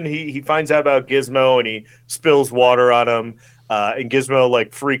Feldman, he finds out about Gizmo and he spills water on him. And Gizmo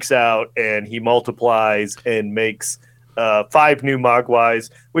like freaks out and he multiplies and makes 5 new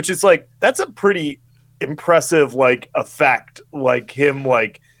Mogwais, which is like, that's a pretty impressive like effect, like him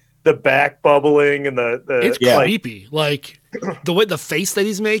like the back bubbling and the it's creepy, like the way the face that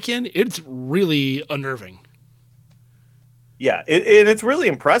he's making, it's really unnerving. Yeah, it's really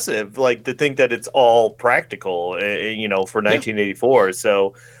impressive, like to think that it's all practical, you know, for 1984.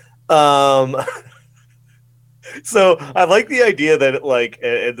 So so I like the idea that it, like,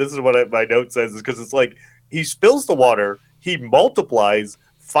 and this is what my note says, is because it's like he spills the water, he multiplies,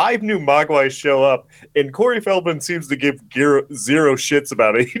 5 new Mogwais show up, and Corey Feldman seems to give zero shits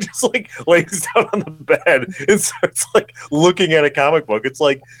about it. He just like lays down on the bed and starts like looking at a comic book. It's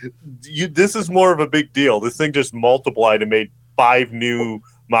like, this is more of a big deal. This thing just multiplied and made 5 new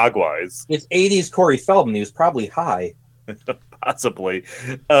Mogwais. It's 80s Corey Feldman. He was probably high. Possibly.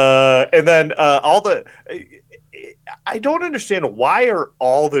 And then I don't understand, why are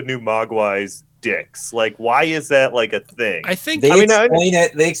all the new Mogwais dicks? Like, why is that like a thing? I think they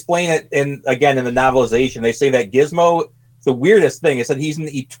explain it in the novelization. They say that Gizmo, the weirdest thing is that he's an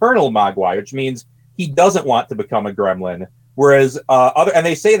eternal Mogwai, which means he doesn't want to become a gremlin. Whereas and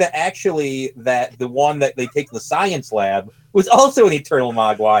they say that actually that the one that they take to the science lab was also an eternal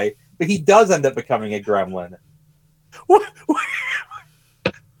Mogwai, but he does end up becoming a gremlin. What?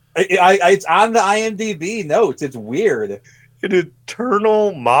 It's on the IMDb notes. It's weird. An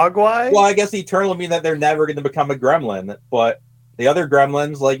eternal Mogwai? Well, I guess eternal mean that they're never going to become a gremlin, but the other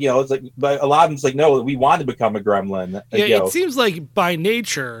gremlins, like, you know, it's like, but a lot of them's like, no, we want to become a gremlin. Like, yeah, it seems like by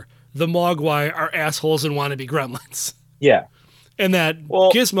nature the Mogwai are assholes and want to be gremlins. Yeah, and that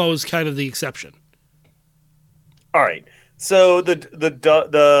Gizmo is kind of the exception. All right, so the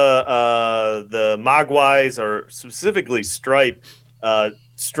Mogwais, are specifically Stripe,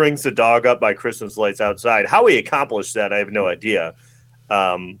 strings the dog up by Christmas lights outside. How he accomplished that, I have no idea.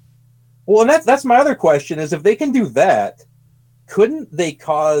 Well, and that's my other question, is if they can do that, couldn't they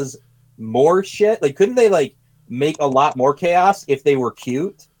cause more shit? Like, couldn't they like make a lot more chaos if they were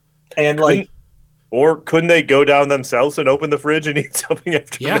cute? And couldn't they go down themselves and open the fridge and eat something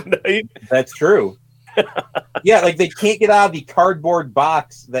after midnight? That's true. Yeah, like they can't get out of the cardboard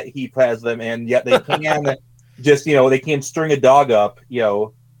box that he has them in, yet they can just, you know, they can string a dog up, you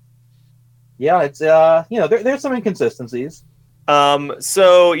know. Yeah, it's you know, there's some inconsistencies.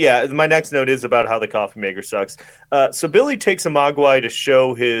 So yeah, my next note is about how the coffee maker sucks. So Billy takes a Mogwai to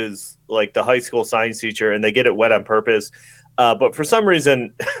show his, like, the high school science teacher, and they get it wet on purpose. But for some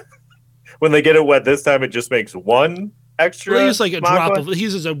reason, when they get it wet this time, it just makes one extra. Well, he uses like a drop of. He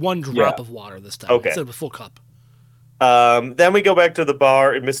uses a 1 drop of water this time instead of a full cup. Then we go back to the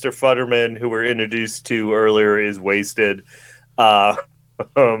bar, and Mr. Futterman, who we're introduced to earlier, is wasted. And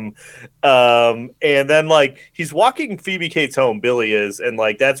then like he's walking Phoebe Cates home, Billy is, and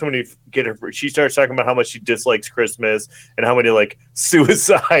like that's when she starts talking about how much she dislikes Christmas and how many like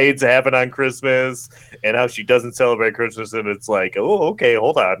suicides happen on Christmas and how she doesn't celebrate Christmas, and it's like, oh, okay,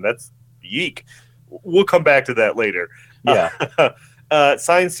 hold on, that's yeek. We'll come back to that later. Yeah.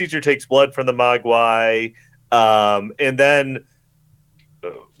 Science teacher takes blood from the Mogwai, and then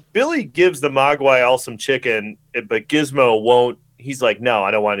Billy gives the Mogwai all some chicken, but Gizmo won't. He's like, no,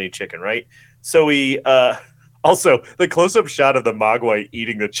 I don't want any chicken, right? So he also, the close-up shot of the Mogwai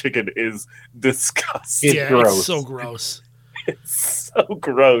eating the chicken is disgusting. It's so gross. It's so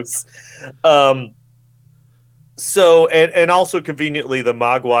gross. So, and also conveniently, the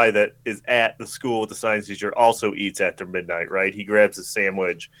Mogwai that is at the school with the science teacher also eats after midnight, right? He grabs a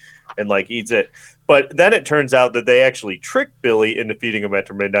sandwich and like eats it. But then it turns out that they actually tricked Billy into feeding him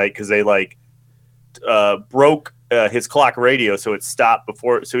after midnight because they like broke his clock radio, so it stopped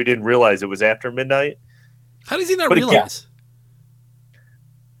before, so he didn't realize it was after midnight. How does he not But realize?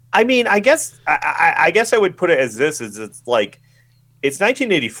 I mean, I guess I would put it as this: is it's like it's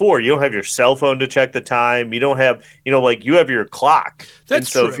 1984. You don't have your cell phone to check the time. You don't have, like you have your clock. That's and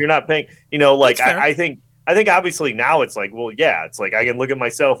so true. if you're not paying, like That's fair. I think obviously now it's like, well, yeah, it's like I can look at my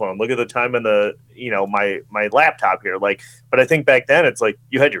cell phone, look at the time on the, my laptop here. Like, but I think back then it's like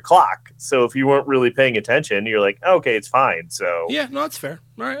you had your clock. So if you weren't really paying attention, you're like, okay, it's fine. So Yeah, no, that's fair.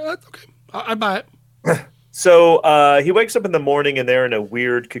 All right, that's okay. I buy it. So he wakes up in the morning and they're in a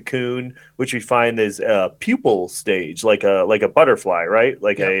weird cocoon, which we find is a pupal stage, like a butterfly, right?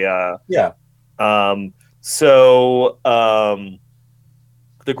 Like Yeah. So the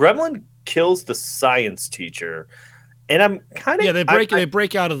gremlin kills the science teacher, and I'm kind of they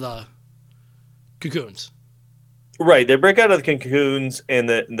break out of the cocoons. right. They break out of the cocoons, and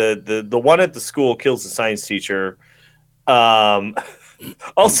the one at the school kills the science teacher.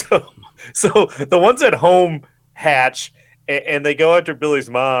 Also, so the ones at home hatch, and they go after Billy's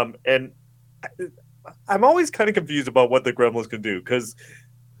mom, and I'm always kind of confused about what the gremlins can do because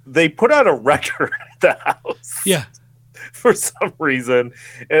they put out a record at the house. Yeah. For some reason,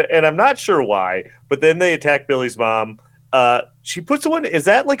 and I'm not sure why, but then they attack Billy's mom. She puts one. Is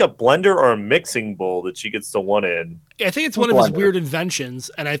that like a blender or a mixing bowl that she gets the one in? I think it's one of his weird inventions,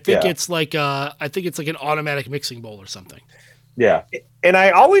 and I think it's like an automatic mixing bowl or something. Yeah. And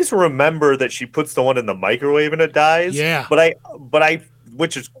I always remember that she puts the one in the microwave and it dies. Yeah. But I,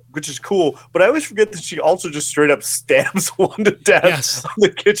 which is cool. But I always forget that she also just straight up stabs one to death on the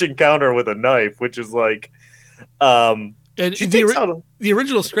kitchen counter with a knife, which is like, and she takes out the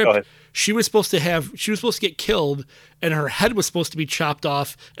original Go script, ahead. she was supposed to get killed, and her head was supposed to be chopped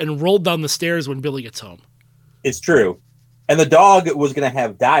off and rolled down the stairs when Billy gets home. It's true. And the dog was going to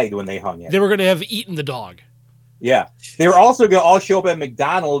have died when they hung it. They were going to have eaten the dog. Yeah. They were also going to all show up at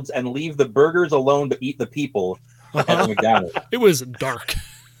McDonald's and leave the burgers alone to eat the people at McDonald's. It was dark.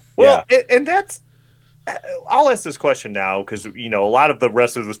 Well, and that's. I'll ask this question now because a lot of the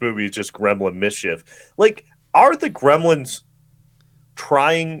rest of this movie is just gremlin mischief. Like, are the gremlins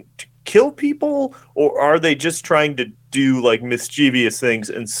trying to kill people, or are they just trying to do like mischievous things?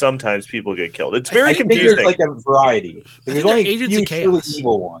 And sometimes people get killed. It's very confusing. There's like a variety. There's only a few truly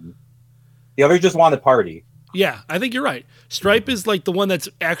evil ones. The others just want to party. Yeah, I think you're right. Stripe is like the one that's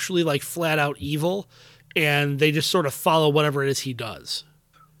actually like flat out evil, and they just sort of follow whatever it is he does.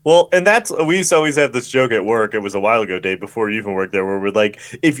 Well, and we used to always have this joke at work. It was a while ago, Dave, before you even worked there, where we're like,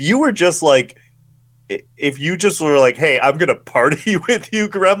 if you just were like, hey, I'm gonna party with you,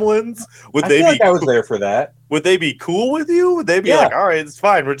 gremlins, would they be? I was there for that. Would they be cool with you? Would they be like, all right, it's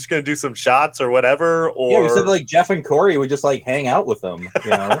fine. We're just gonna do some shots or whatever? Or yeah, we said like Jeff and Corey would just like hang out with them.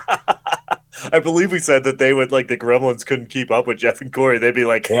 I believe we said that they would like the gremlins couldn't keep up with Jeff and Corey. They'd be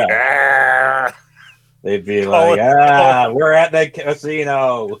like, ah. They'd be like, we're at the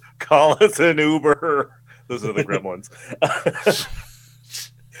casino. Call us an Uber. Those are the gremlins.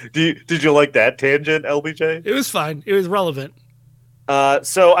 Did you like that tangent, LBJ? It was fine. It was relevant.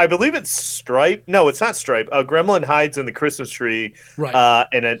 So I believe it's Stripe. No, it's not Stripe. A gremlin hides in the Christmas tree, right?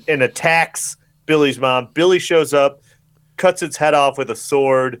 And attacks Billy's mom. Billy shows up, cuts its head off with a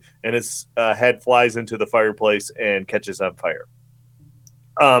sword, and its head flies into the fireplace and catches on fire.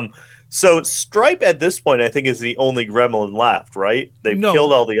 So Stripe at this point, I think, is the only gremlin left, right? They've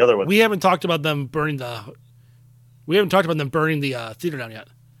killed all the other ones. We haven't talked about them burning the theater down yet.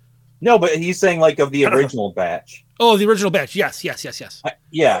 No, but he's saying like of the original batch. Oh, the original batch. Yes.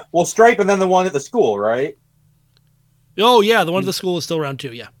 Yeah. Well, Stripe and then the one at the school, right? Oh, yeah. The one at the school is still around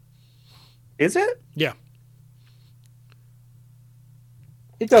too. Yeah. Is it? Yeah.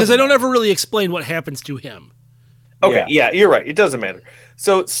 Because they don't ever really explain what happens to him. Okay. Yeah, you're right. It doesn't matter.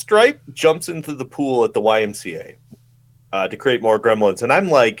 So Stripe jumps into the pool at the YMCA to create more gremlins, and I'm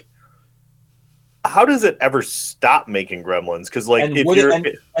like, how does it ever stop making gremlins? Because like,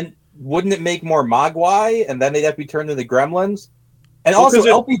 and wouldn't it make more Mogwai, and then they'd have to be turned into gremlins? And also,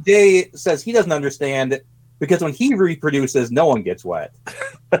 LPJ says he doesn't understand it because when he reproduces, no one gets wet.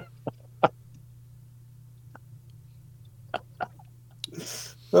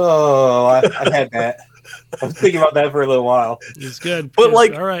 Oh, I had that. I was thinking about that for a little while. It's good. But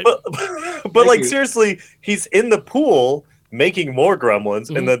like, all right. But like, seriously, he's in the pool making more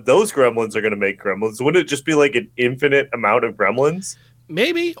gremlins, and then those gremlins are going to make gremlins. Wouldn't it just be like an infinite amount of gremlins?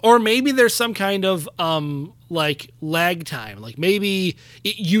 Maybe, or maybe there's some kind of like lag time. Like maybe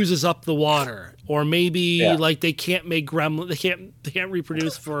it uses up the water, or maybe like they can't make gremlin. They can't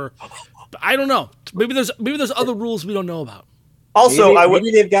reproduce for. I don't know. Maybe there's other rules we don't know about. Also,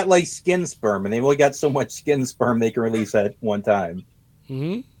 maybe they've got like skin sperm, and they've only got so much skin sperm they can release at one time.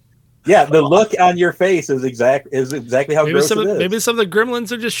 Mm-hmm. Yeah, the look on your face is exactly how gross it is. Maybe some of the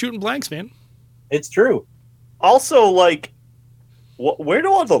gremlins are just shooting blanks, man. It's true. Also, like, where do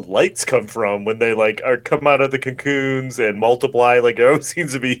all the lights come from when they like come out of the cocoons and multiply? Like, it always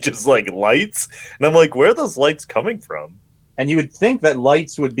seems to be just like lights, and I'm like, where are those lights coming from? And you would think that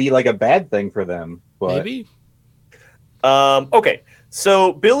lights would be like a bad thing for them, but Maybe. Okay,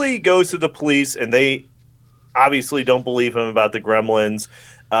 so Billy goes to the police, and they obviously don't believe him about the gremlins.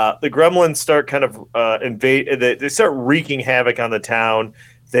 The gremlins start kind of invade. They start wreaking havoc on the town.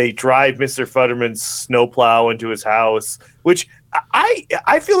 They drive Mr. Futterman's snowplow into his house, which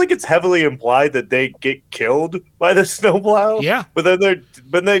I feel like it's heavily implied that they get killed by the snowplow. Yeah, but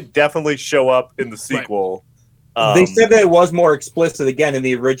then they definitely show up in the sequel. Right. They said that it was more explicit again in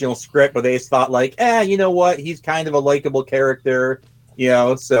the original script, but they just thought like, you know what, he's kind of a likable character,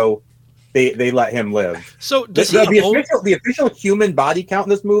 so they let him live. So does the official human body count in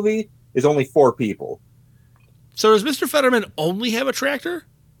this movie is only 4 people. So does Mr. Futterman only have a tractor?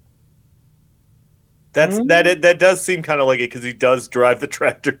 That does seem kind of like it, because he does drive the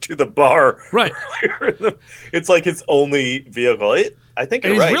tractor to the bar. Right. It's like his only vehicle. I think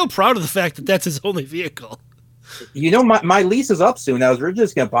and he's real proud of the fact that that's his only vehicle. My lease is up soon. I was originally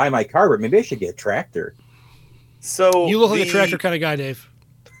just going to buy my car, but maybe I should get a tractor. So you look like a tractor kind of guy, Dave.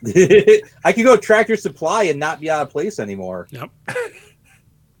 I could go Tractor Supply and not be out of place anymore. Yep.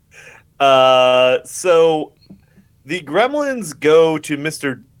 So the gremlins go to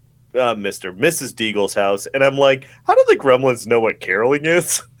Mrs. Deagle's house, and I'm like, how do the gremlins know what caroling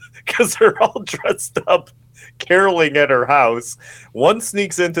is? Because they're all dressed up caroling at her house. One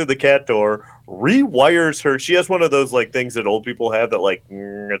sneaks into the cat door, rewires her. She has one of those like things that old people have that like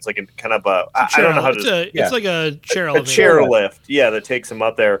it's like a kind of I don't know how to. It's like a chair elevator. A chair lift, that takes them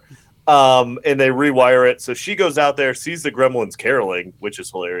up there. And they rewire it. So she goes out there, sees the gremlins caroling, which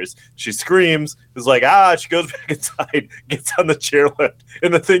is hilarious. She screams, is like, she goes back inside, gets on the chairlift,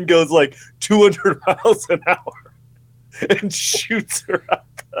 and the thing goes like 200 miles an hour and shoots her out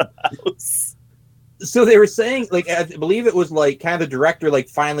the house. So they were saying, like, I believe it was like kind of the director like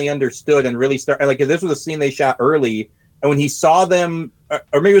finally understood and really started, like, this was a scene they shot early, and when he saw them,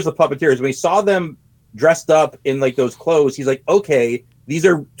 or maybe it was the puppeteers, when he saw them dressed up in like those clothes, he's like, okay, these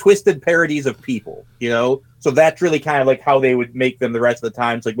are twisted parodies of people, so that's really kind of like how they would make them the rest of the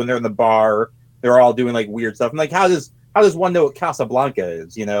time. It's like when they're in the bar, they're all doing like weird stuff. And like, how does one know what Casablanca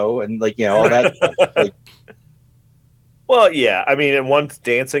is, and like, all that stuff. Like, well, yeah, I mean, and one's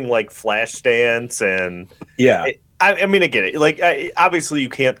dancing like flash dance, and I mean, I get it. Like, obviously, you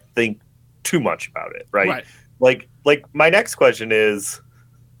can't think too much about it, right? Like my next question is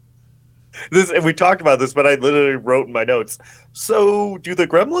this, and we talked about this, but I literally wrote in my notes. So, do the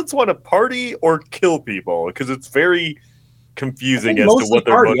gremlins want to party or kill people? Because it's very confusing as to what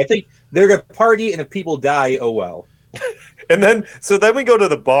they're. I think they're gonna party, and if people die, oh well. And then we go to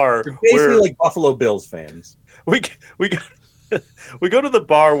the bar. They're basically like Buffalo Bills fans. We go to the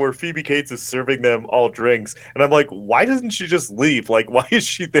bar where Phoebe Cates is serving them all drinks, and I'm like, why doesn't she just leave? Like, why is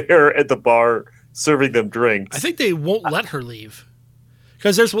she there at the bar serving them drinks? I think they won't let her leave,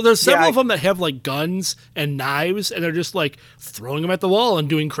 because there's several of them that have like guns and knives, and they're just like throwing them at the wall and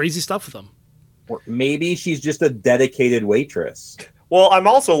doing crazy stuff with them. Or maybe she's just a dedicated waitress. Well, I'm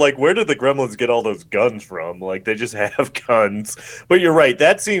also like, where did the gremlins get all those guns from? Like, they just have guns. But you're right.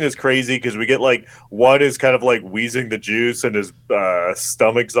 That scene is crazy because we get like one is kind of like wheezing the juice and his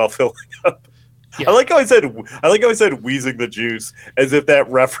stomach's all filling up. Yeah. I like how I said wheezing the juice, as if that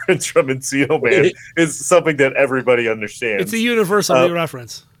reference from Encino Man is something that everybody understands. It's a universal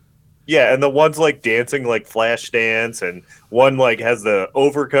reference. Yeah, and the one's like dancing like flash dance, and one like has the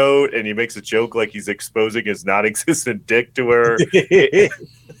overcoat, and he makes a joke like he's exposing his non-existent dick to her.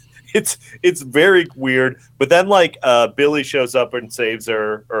 It's very weird. But then like Billy shows up and saves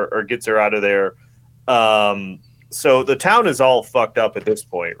her or gets her out of there. So the town is all fucked up at this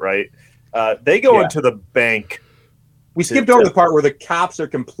point, right? They go into the bank. We skipped over the part where the cops are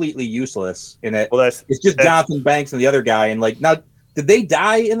completely useless in it. Well, it's just Jonathan Banks and the other guy, and like now. Did they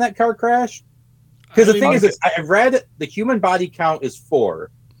die in that car crash? Because the thing is, I've read the human body count is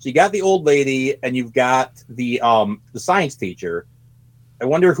 4. So you got the old lady, and you've got the science teacher. I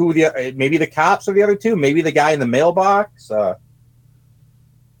wonder who maybe the cops are the other 2. Maybe the guy in the mailbox.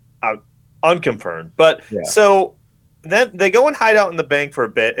 Unconfirmed, but so then they go and hide out in the bank for a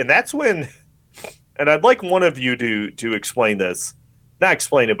bit, and that's when, and I'd like one of you to explain this, not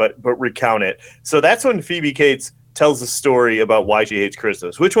explain it, but recount it. So that's when Phoebe Cates tells the story about why she hates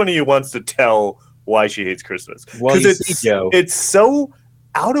Christmas. Which one of you wants to tell why she hates Christmas? Well, it's so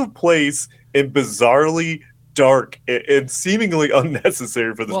out of place and bizarrely dark and seemingly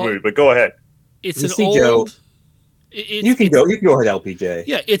unnecessary for this movie. But go ahead. It's an old. You can go ahead, LPJ.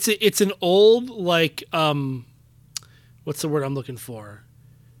 Yeah, it's an old what's the word I'm looking for?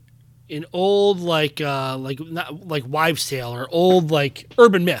 An old not like wives' tale or old like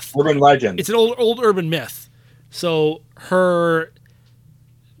urban myth, urban legend. It's an old urban myth. So her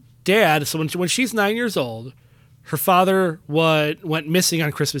dad. So when she's 9 years old, her father went missing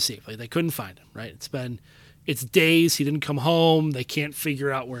on Christmas Eve. Like they couldn't find him. Right? It's days. He didn't come home. They can't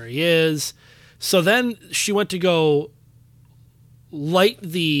figure out where he is. So then she went to go light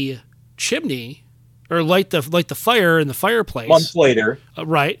the chimney or light the fire in the fireplace. Months later.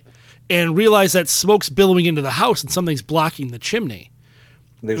 Right. And realized that smoke's billowing into the house and something's blocking the chimney.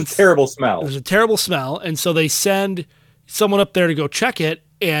 There's a terrible smell. There's a terrible smell. And so they send someone up there to go check it.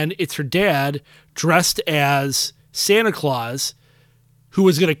 And it's her dad dressed as Santa Claus who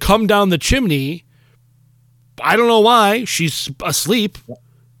was going to come down the chimney. I don't know why. She's asleep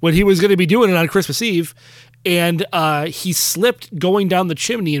when he was going to be doing it on Christmas Eve. And he slipped going down the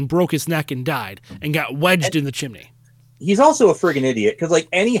chimney and broke his neck and died and got wedged in the chimney. He's also a friggin' idiot because like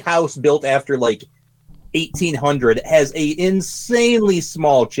any house built after like 1800 has a insanely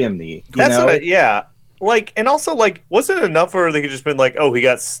small chimney. Yeah. Like, and also like, wasn't it enough where they could just been like, oh, he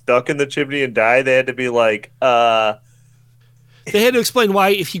got stuck in the chimney and died? They had to be like, They had to explain why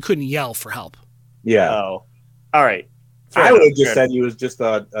if he couldn't yell for help. Yeah. Oh, all right. I would have just said he was just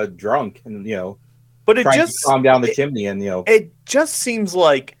a drunk and, but it trying just to calm down the chimney and, It just seems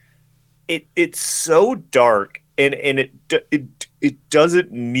like it's so dark and it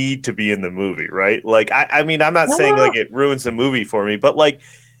doesn't need to be in the movie, right? Like, I mean, I'm not saying like it ruins the movie for me, but like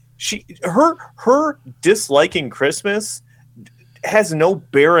her disliking Christmas has no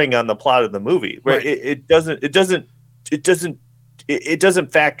bearing on the plot of the movie, right? It doesn't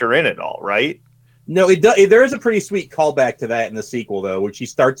factor in at all, right? No, it does. There is a pretty sweet callback to that in the sequel, though, where she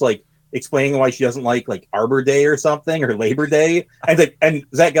starts like explaining why she doesn't like Arbor Day or something or Labor Day, and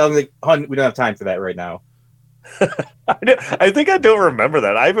Zach Gallen's like, "Hun, we don't have time for that right now." I think I don't remember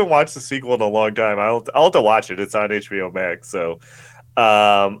that. I haven't watched the sequel in a long time. I'll have to watch it. It's on HBO Max. So,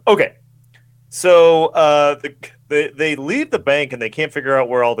 okay. So they leave the bank and they can't figure out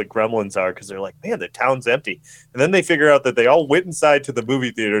where all the gremlins are because they're like, man, the town's empty. And then they figure out that they all went inside to the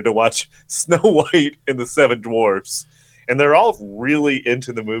movie theater to watch Snow White and the Seven Dwarfs. And they're all really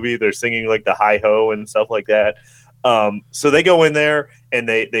into the movie. They're singing like the hi-ho and stuff like that. So they go in there and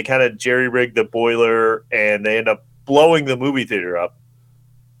they kind of jerry-rig the boiler and they end up blowing the movie theater up,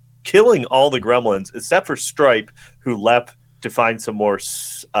 killing all the gremlins except for Stripe, who left to find some more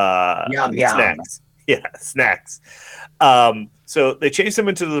snacks. Yeah, snacks. So they chase him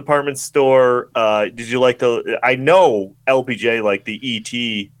into the department store. Did you like I know LPJ like the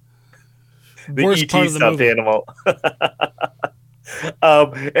E.T. The worst E.T. stuffed animal.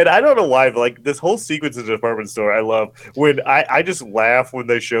 And I don't know why, but like this whole sequence in the department store, I love when I just laugh when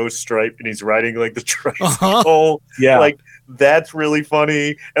they show Stripe and he's riding like the tricycle. Yeah. Like that's really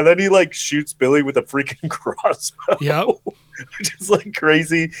funny. And then he like shoots Billy with a freaking crossbow. Yep. Which is like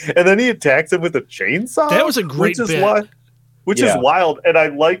crazy. And then he attacks him with a chainsaw. That was a great bit. Which is wild. And I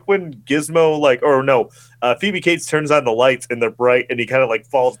like when Gizmo Phoebe Cates turns on the lights and they're bright and he kind of like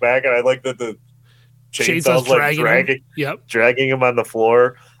falls back. And I like that the chainsaw's like dragging him on the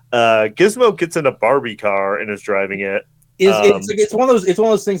floor. Gizmo gets in a Barbie car and is driving it. It's one of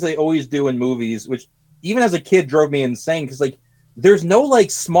those things they always do in movies, which even as a kid drove me insane because like there's no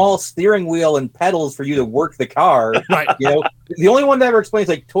like small steering wheel and pedals for you to work the car. Right. The only one that ever explains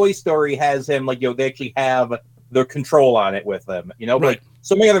like Toy Story has him like they actually have the control on it with them. But like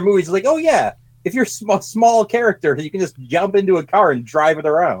so many other movies, like, oh yeah, if you're a small character, you can just jump into a car and drive it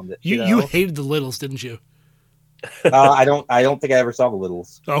around. You hated the Littles, didn't you? I don't think I ever saw the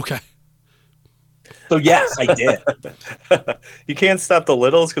Littles. Okay. So yes, I did. You can't stop the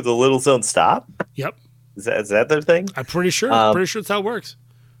Littles because the Littles don't stop? Yep. Is that their thing? I'm pretty sure. Pretty sure that's how it works.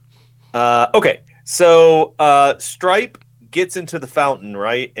 Okay. So Stripe gets into the fountain,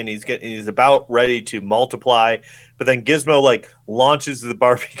 right? And he's about ready to multiply, but then Gizmo like launches the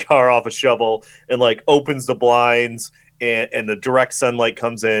Barbie car off a shovel and like opens the blinds and the direct sunlight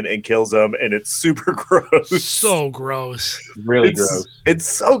comes in and kills him, and it's super gross. So gross. Really gross. It's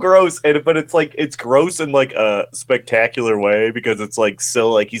so gross, but it's like it's gross in like a spectacular way because it's like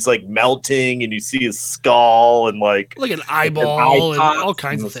so like he's like melting, and you see his skull and like an eyeball and all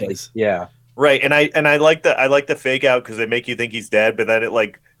kinds of things. Yeah. Right, and I like the fake out because they make you think he's dead, but then it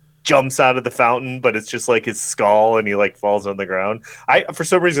like jumps out of the fountain, but it's just like his skull, and he like falls on the ground. I for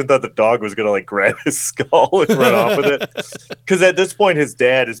some reason thought the dog was gonna like grab his skull and run off with it, because at this point his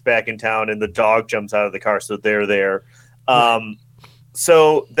dad is back in town, and the dog jumps out of the car, so they're there.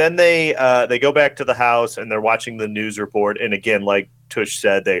 So then they go back to the house, and they're watching the news report, and again, like Tush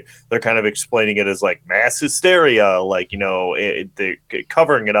said, they're kind of explaining it as like mass hysteria, like, you know, they're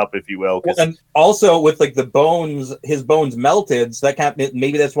covering it up, if you will. Well, and also with like the bones, his bones melted, so that kind of,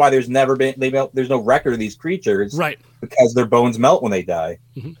 maybe that's why there's never been there's no record of these creatures, right? Because their bones melt when they die.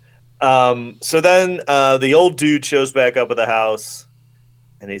 Mm-hmm. So then the old dude shows back up at the house,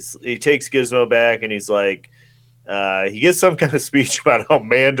 and he takes Gizmo back, and he's like. He gives some kind of speech about how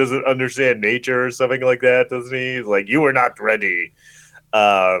man doesn't understand nature or something like that, doesn't he? He's like, you were not ready.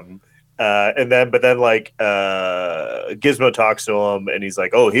 But then Gizmo talks to him, and he's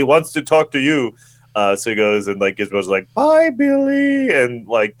like, oh, he wants to talk to you. So he goes, and like Gizmo's like, bye, Billy, and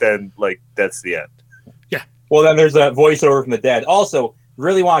then that's the end. Yeah. Well, then there's a voiceover from the dad. Also,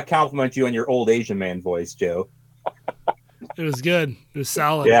 really want to compliment you on your old Asian man voice, Joe. It was good. It was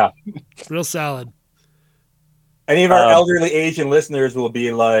solid. Yeah, real solid. Any of our elderly Asian listeners will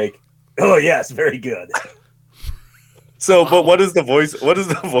be like, "Oh yes, very good." So, but what is the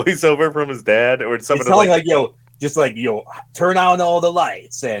voiceover from his dad, or somebody telling like, turn on all the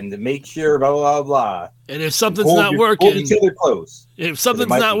lights and make sure blah blah blah. And if something's not working, hold each other close. If something's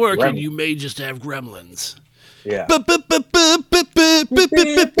not working, you may just have gremlins. Yeah.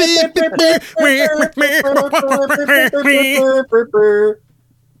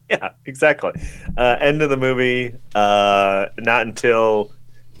 Yeah, exactly. End of the movie. Not until,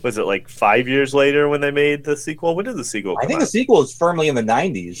 was it like 5 years later when they made the sequel? When did the sequel come I think out? the sequel is firmly in the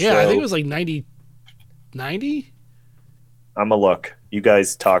 90s. Yeah, so. I think it was like 90. I'm going to look. You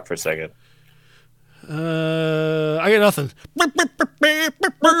guys talk for a second. I got nothing.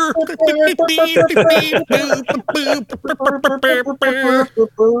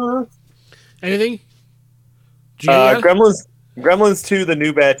 Anything? Gremlins 2, the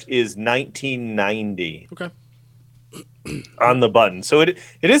new batch, is 1990. Okay. On the button. So it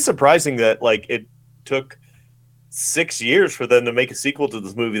is surprising that like it took 6 years for them to make a sequel to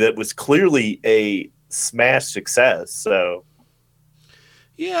this movie that was clearly a smash success. So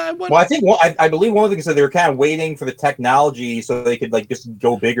yeah, I believe one of the things that they were kind of waiting for the technology so they could like just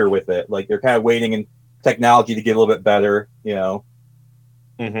go bigger with it. Like they're kind of waiting in technology to get a little bit better, you know.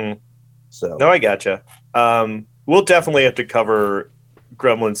 Mm-hmm. So no, I gotcha. We'll definitely have to cover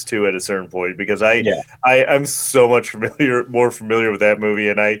Gremlins 2 at a certain point because I'm so much more familiar with that movie,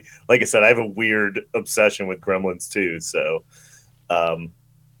 and like I said, I have a weird obsession with Gremlins 2. So,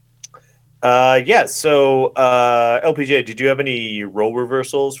 So, LPJ, did you have any role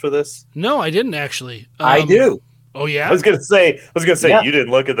reversals for this? No, I didn't actually. I do. Oh yeah. I was gonna say you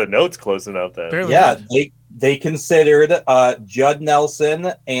didn't look at the notes close enough then. Apparently yeah, they considered Judd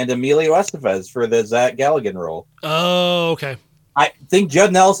Nelson and Emilio Estevez for the Zach Galligan role. Oh, okay. I think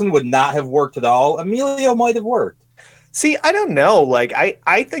Judd Nelson would not have worked at all. Emilio might have worked. See, I don't know. Like,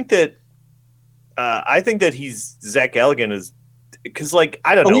 I think that he's Zach Galligan is because, like,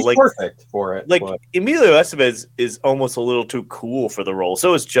 I don't know, he's like perfect for it. Like Emilio Estevez is almost a little too cool for the role.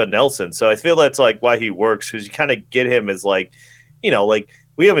 So is Judd Nelson. So I feel that's like why he works because you kind of get him as like, you know, like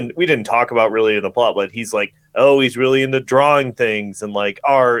we didn't talk about really in the plot, but he's like, oh, he's really into drawing things and like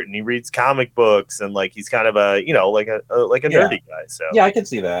art, and he reads comic books, and like he's kind of a, you know, like a nerdy guy. So yeah, I can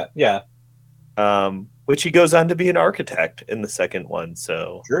see that. Yeah. Which he goes on to be an architect in the second one.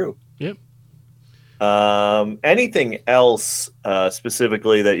 So true. Yep. Anything else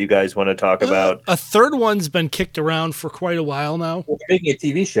specifically that you guys want to talk about? A third one's been kicked around for quite a while now. We're making a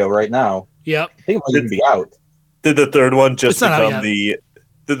TV show right now. Yep. I think it might even be out. Did the third one just become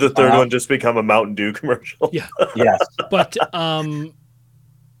Did the third one just become a Mountain Dew commercial? Yeah. Yes. But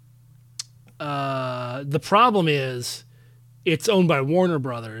the problem is it's owned by Warner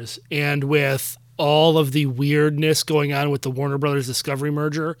Brothers, and with all of the weirdness going on with the Warner Brothers Discovery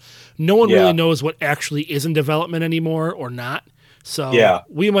merger, no one really knows what actually is in development anymore or not. So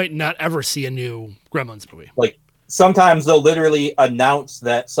we might not ever see a new Gremlins movie. Like sometimes they'll literally announce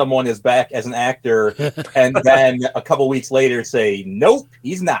that someone is back as an actor and then a couple weeks later say, nope,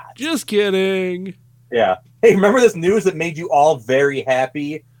 he's not. Just kidding. Yeah. Hey, remember this news that made you all very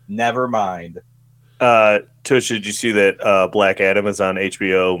happy? Never mind. Tush, did you see that Black Adam is on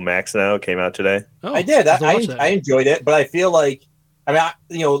HBO Max now? It came out today. Oh, I did. I'll have to watch that. I enjoyed it, but I feel like,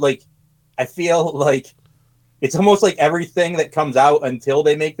 I feel like it's almost like everything that comes out until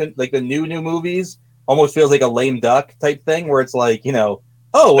they make the new movies almost feels like a lame duck type thing, where it's like,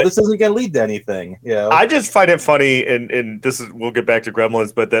 oh, well, this isn't going to lead to anything. I just find it funny, and this is, we'll get back to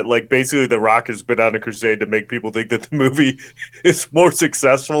Gremlins, but that like basically The Rock has been on a crusade to make people think that the movie is more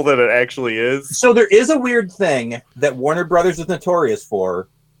successful than it actually is. So there is a weird thing that Warner Brothers is notorious for,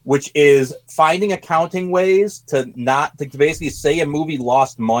 which is finding accounting ways to basically say a movie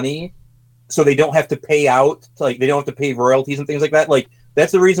lost money, so they don't have to pay out, they don't have to pay royalties and things like that. Like,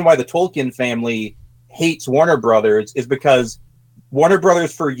 that's the reason why the Tolkien family hates Warner Brothers, is because Warner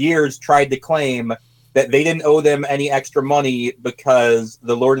Brothers for years tried to claim that they didn't owe them any extra money because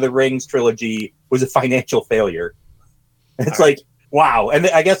the Lord of the Rings trilogy was a financial failure. It's like, wow. And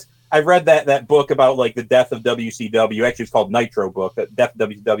I guess I've read that book about like the death of WCW. Actually, it's called Nitro book. That Death of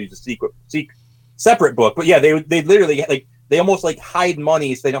WCW is a separate book. But yeah, they literally they almost like hide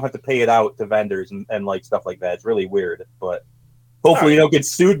money so they don't have to pay it out to vendors and like stuff like that. It's really weird. But hopefully you don't get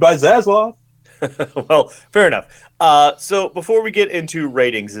sued by Zaslav. Well, fair enough. So before we get into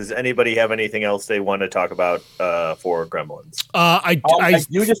ratings, does anybody have anything else they want to talk about for Gremlins? I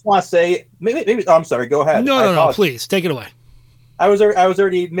do just want to say, maybe. Oh, I'm sorry. Go ahead. No. Please take it away. I was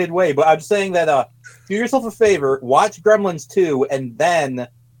already midway, but I'm saying that do yourself a favor, watch Gremlins 2, and then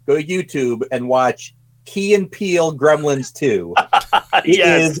go to YouTube and watch Key and Peele Gremlins 2. It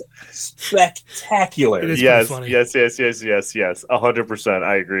is spectacular. It is yes, funny. yes. 100%.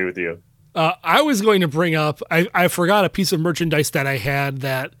 I agree with you. I was going to bring up, I forgot a piece of merchandise that I had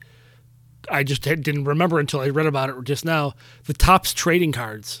that I just didn't remember until I read about it just now. The Topps trading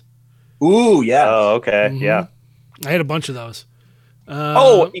cards. Ooh, yeah. Oh, okay. Mhm. Yeah. I had a bunch of those.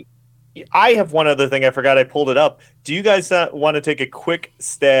 I have one other thing I forgot. I pulled it up. Do you guys want to take a quick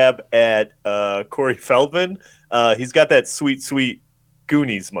stab at Corey Feldman? He's got that sweet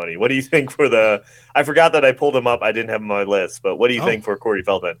Goonies money. What do you think for I forgot that I pulled him up. I didn't have him on my list, but what do you think for Corey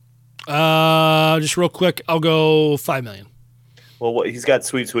Feldman? Just real quick, I'll go $5 million. Well, he's got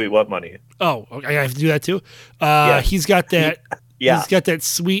sweet what money? Oh, okay, I have to do that too. He's got that. He's got that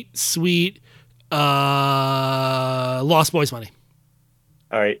sweet Lost Boys money.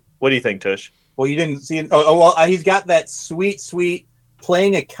 All right, what do you think, Tush? Well, you didn't see it. He's got that sweet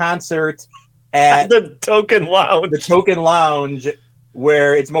playing a concert at the Token Lounge. The Token Lounge,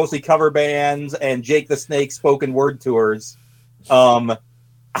 where it's mostly cover bands and Jake the Snake spoken word tours.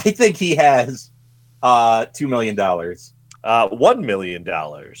 I think he has $2 million. $1 million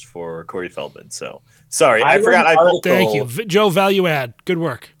for Corey Feldman. So sorry, I forgot. Thank you, Joe. Value add. Good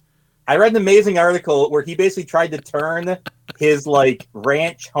work. I read an amazing article where he basically tried to turn his like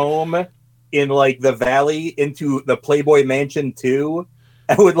ranch home in like the valley into the Playboy Mansion 2,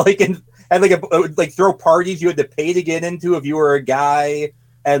 and would throw parties you had to pay to get into if you were a guy,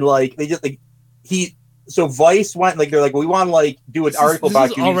 and like they just So Vice went they're like, we want to like do an article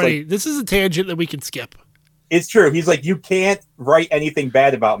about you. This is a tangent that we can skip. It's true. He's like, you can't write anything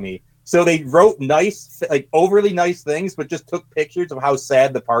bad about me. So they wrote nice, like overly nice things, but just took pictures of how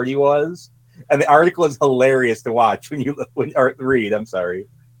sad the party was. And the article is hilarious to watch or read. I'm sorry.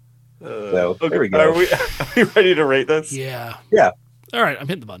 So okay. There we go. Are we ready to rate this? Yeah. Yeah. All right. I'm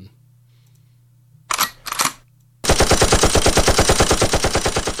hitting the button.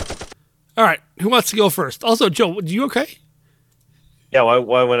 All right, who wants to go first? Also, Joe, are you okay? Yeah, why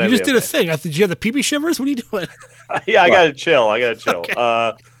wouldn't I? You just did a thing. Did you have the pee-pee shivers? What are you doing? Yeah, I gotta chill. Okay.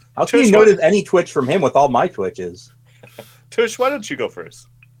 How can you notice any twitch from him with all my twitches? Tush, why don't you go first?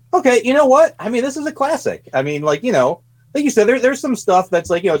 Okay, you know what? I mean, this is a classic. I mean, like you said, there's some stuff that's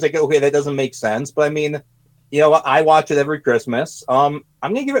like, it's like, okay, that doesn't make sense. But I mean, I watch it every Christmas. I'm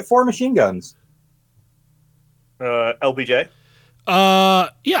gonna give it 4 machine guns. LBJ?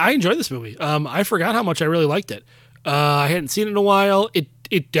 Yeah, I enjoyed this movie. I forgot how much I really liked it. I hadn't seen it in a while.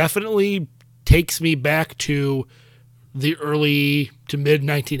 It definitely takes me back to the early to mid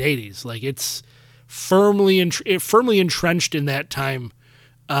 1980s. Like it's firmly entrenched in that time.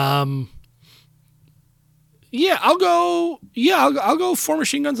 Yeah, I'll go 4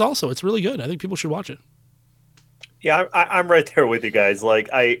 machine guns also. It's really good. I think people should watch it. Yeah, I'm right there with you guys. Like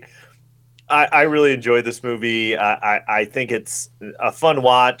I really enjoyed this movie. I think it's a fun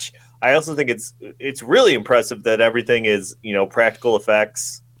watch. I also think it's really impressive that everything is, practical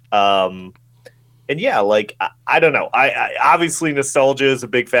effects. And yeah, like, I don't know. I obviously nostalgia is a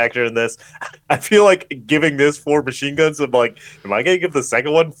big factor in this. I feel like giving this 4 machine guns, I'm like, am I going to give the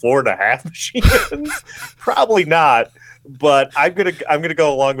second one 4.5 machine guns? Probably not. but I'm gonna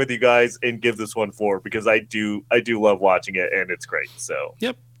go along with you guys and give this one 4 because I do love watching it and it's great. So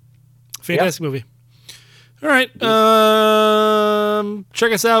Yep. Fantastic movie. All right.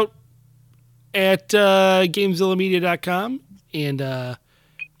 Check us out at GameZillaMedia.com and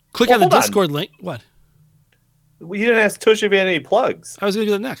click on the hold on. Discord link. What? you didn't ask Tush if he had any plugs. I was going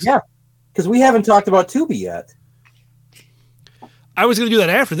to do that next. Yeah, because we haven't talked about Tubi yet. I was going to do that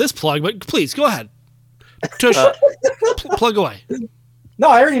after this plug, but please go ahead. Tush, plug away. No,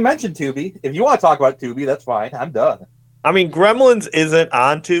 I already mentioned Tubi. If you want to talk about Tubi, that's fine. I'm done. I mean, Gremlins isn't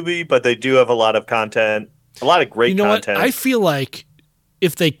on Tubi, but they do have a lot of content, a lot of great content. What? I feel like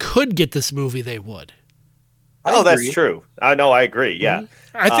if they could get this movie, they would. Oh, that's true. I know. I agree. Yeah.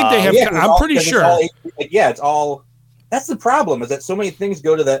 I think they have. I'm pretty sure. It's all. That's the problem, is that so many things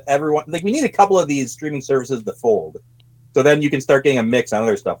go to the everyone. Like, we need a couple of these streaming services to fold, so then you can start getting a mix on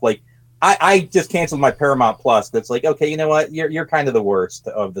other stuff. Like, I just canceled my Paramount Plus. That's like, okay, you know what? You're kind of the worst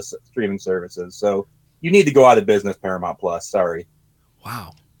of the streaming services, so you need to go out of business, Paramount Plus. Sorry.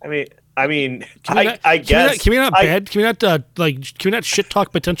 Wow. I mean, I guess. Can we not shit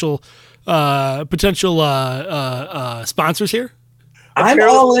talk potential sponsors here? I'm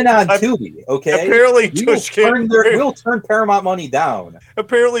all in on Tubi, okay? Apparently, we'll turn Paramount money down.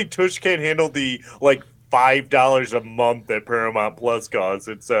 Apparently, Tush can't handle the $5 a month that Paramount Plus costs.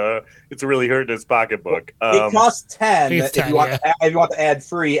 It's really hurting his pocketbook. It costs $10 if you want the ad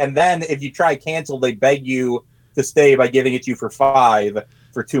free, and then if you try cancel, they beg you to stay by giving it to you for $5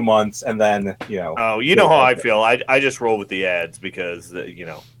 for 2 months, and then Oh, you know how I feel. I just roll with the ads because they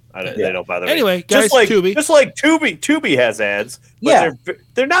don't bother me. Anyway, guys, Tubi. Just like Tubi has ads, but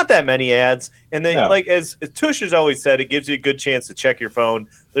they're not that many ads, and they as Tush has always said, it gives you a good chance to check your phone.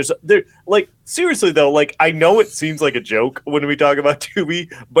 Seriously though, I know it seems like a joke when we talk about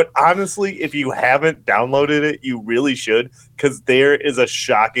Tubi, but honestly, if you haven't downloaded it, you really should, because there is a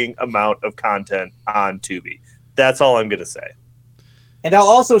shocking amount of content on Tubi. That's all I'm gonna say. And I'll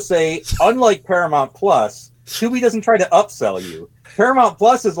also say, unlike Paramount Plus, Tubi doesn't try to upsell you. Paramount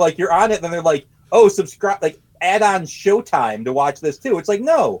Plus is like, you're on it, then they're like, oh, subscribe, add on Showtime to watch this too. It's like,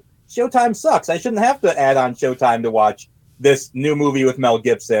 no, Showtime sucks. I shouldn't have to add on Showtime to watch this new movie with Mel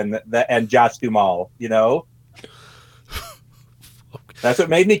Gibson and Josh Duhamel, That's what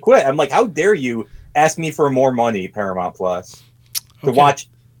made me quit. I'm like, how dare you ask me for more money, Paramount Plus, to watch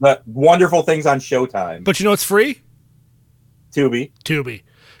the wonderful things on Showtime. But it's free? Tubi.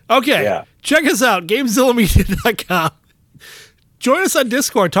 Okay. Yeah. Check us out, GameZillaMedia.com. Join us on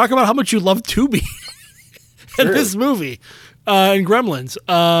Discord. Talk about how much you love Tubi and this movie and Gremlins.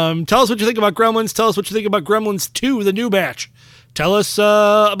 Tell us what you think about Gremlins. Tell us what you think about Gremlins 2, the new batch. Tell us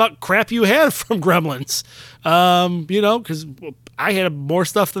about crap you had from Gremlins. Because I had more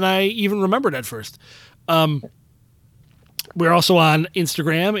stuff than I even remembered at first. We're also on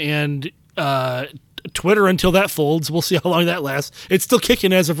Instagram and Twitter until that folds. We'll see how long that lasts. It's still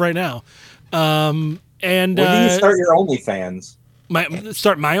kicking as of right now. And when do you start your OnlyFans?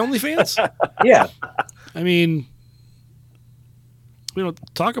 Start my OnlyFans? Yeah. I mean, we don't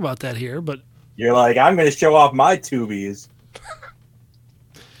talk about that here, but you're like, I'm going to show off my Tubies.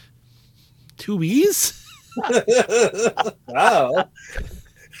 Tubies? Oh.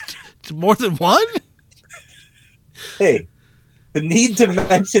 More than one? Hey, the need to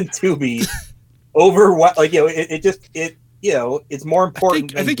mention Tubi over what, it's more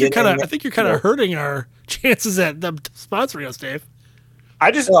important. I think you're kind of hurting our chances at them sponsoring us, Dave.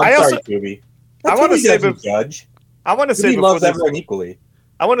 Sorry, Tubi. I want to say judge. I want to say before loves everyone equally.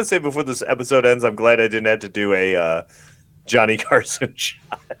 I want to say before this episode ends, I'm glad I didn't have to do a Johnny Carson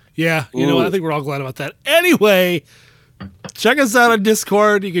shot. Yeah, I think we're all glad about that. Anyway, check us out on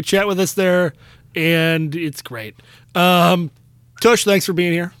Discord. You can chat with us there, and it's great. Tush, thanks for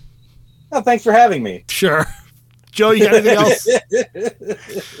being here. Oh, thanks for having me. Sure. Joe, you got anything else?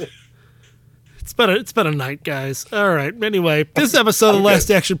 It's been a night, guys. All right. Anyway, this episode of the Last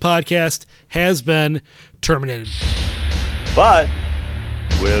Action Podcast has been terminated. But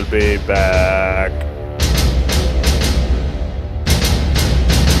we'll be back.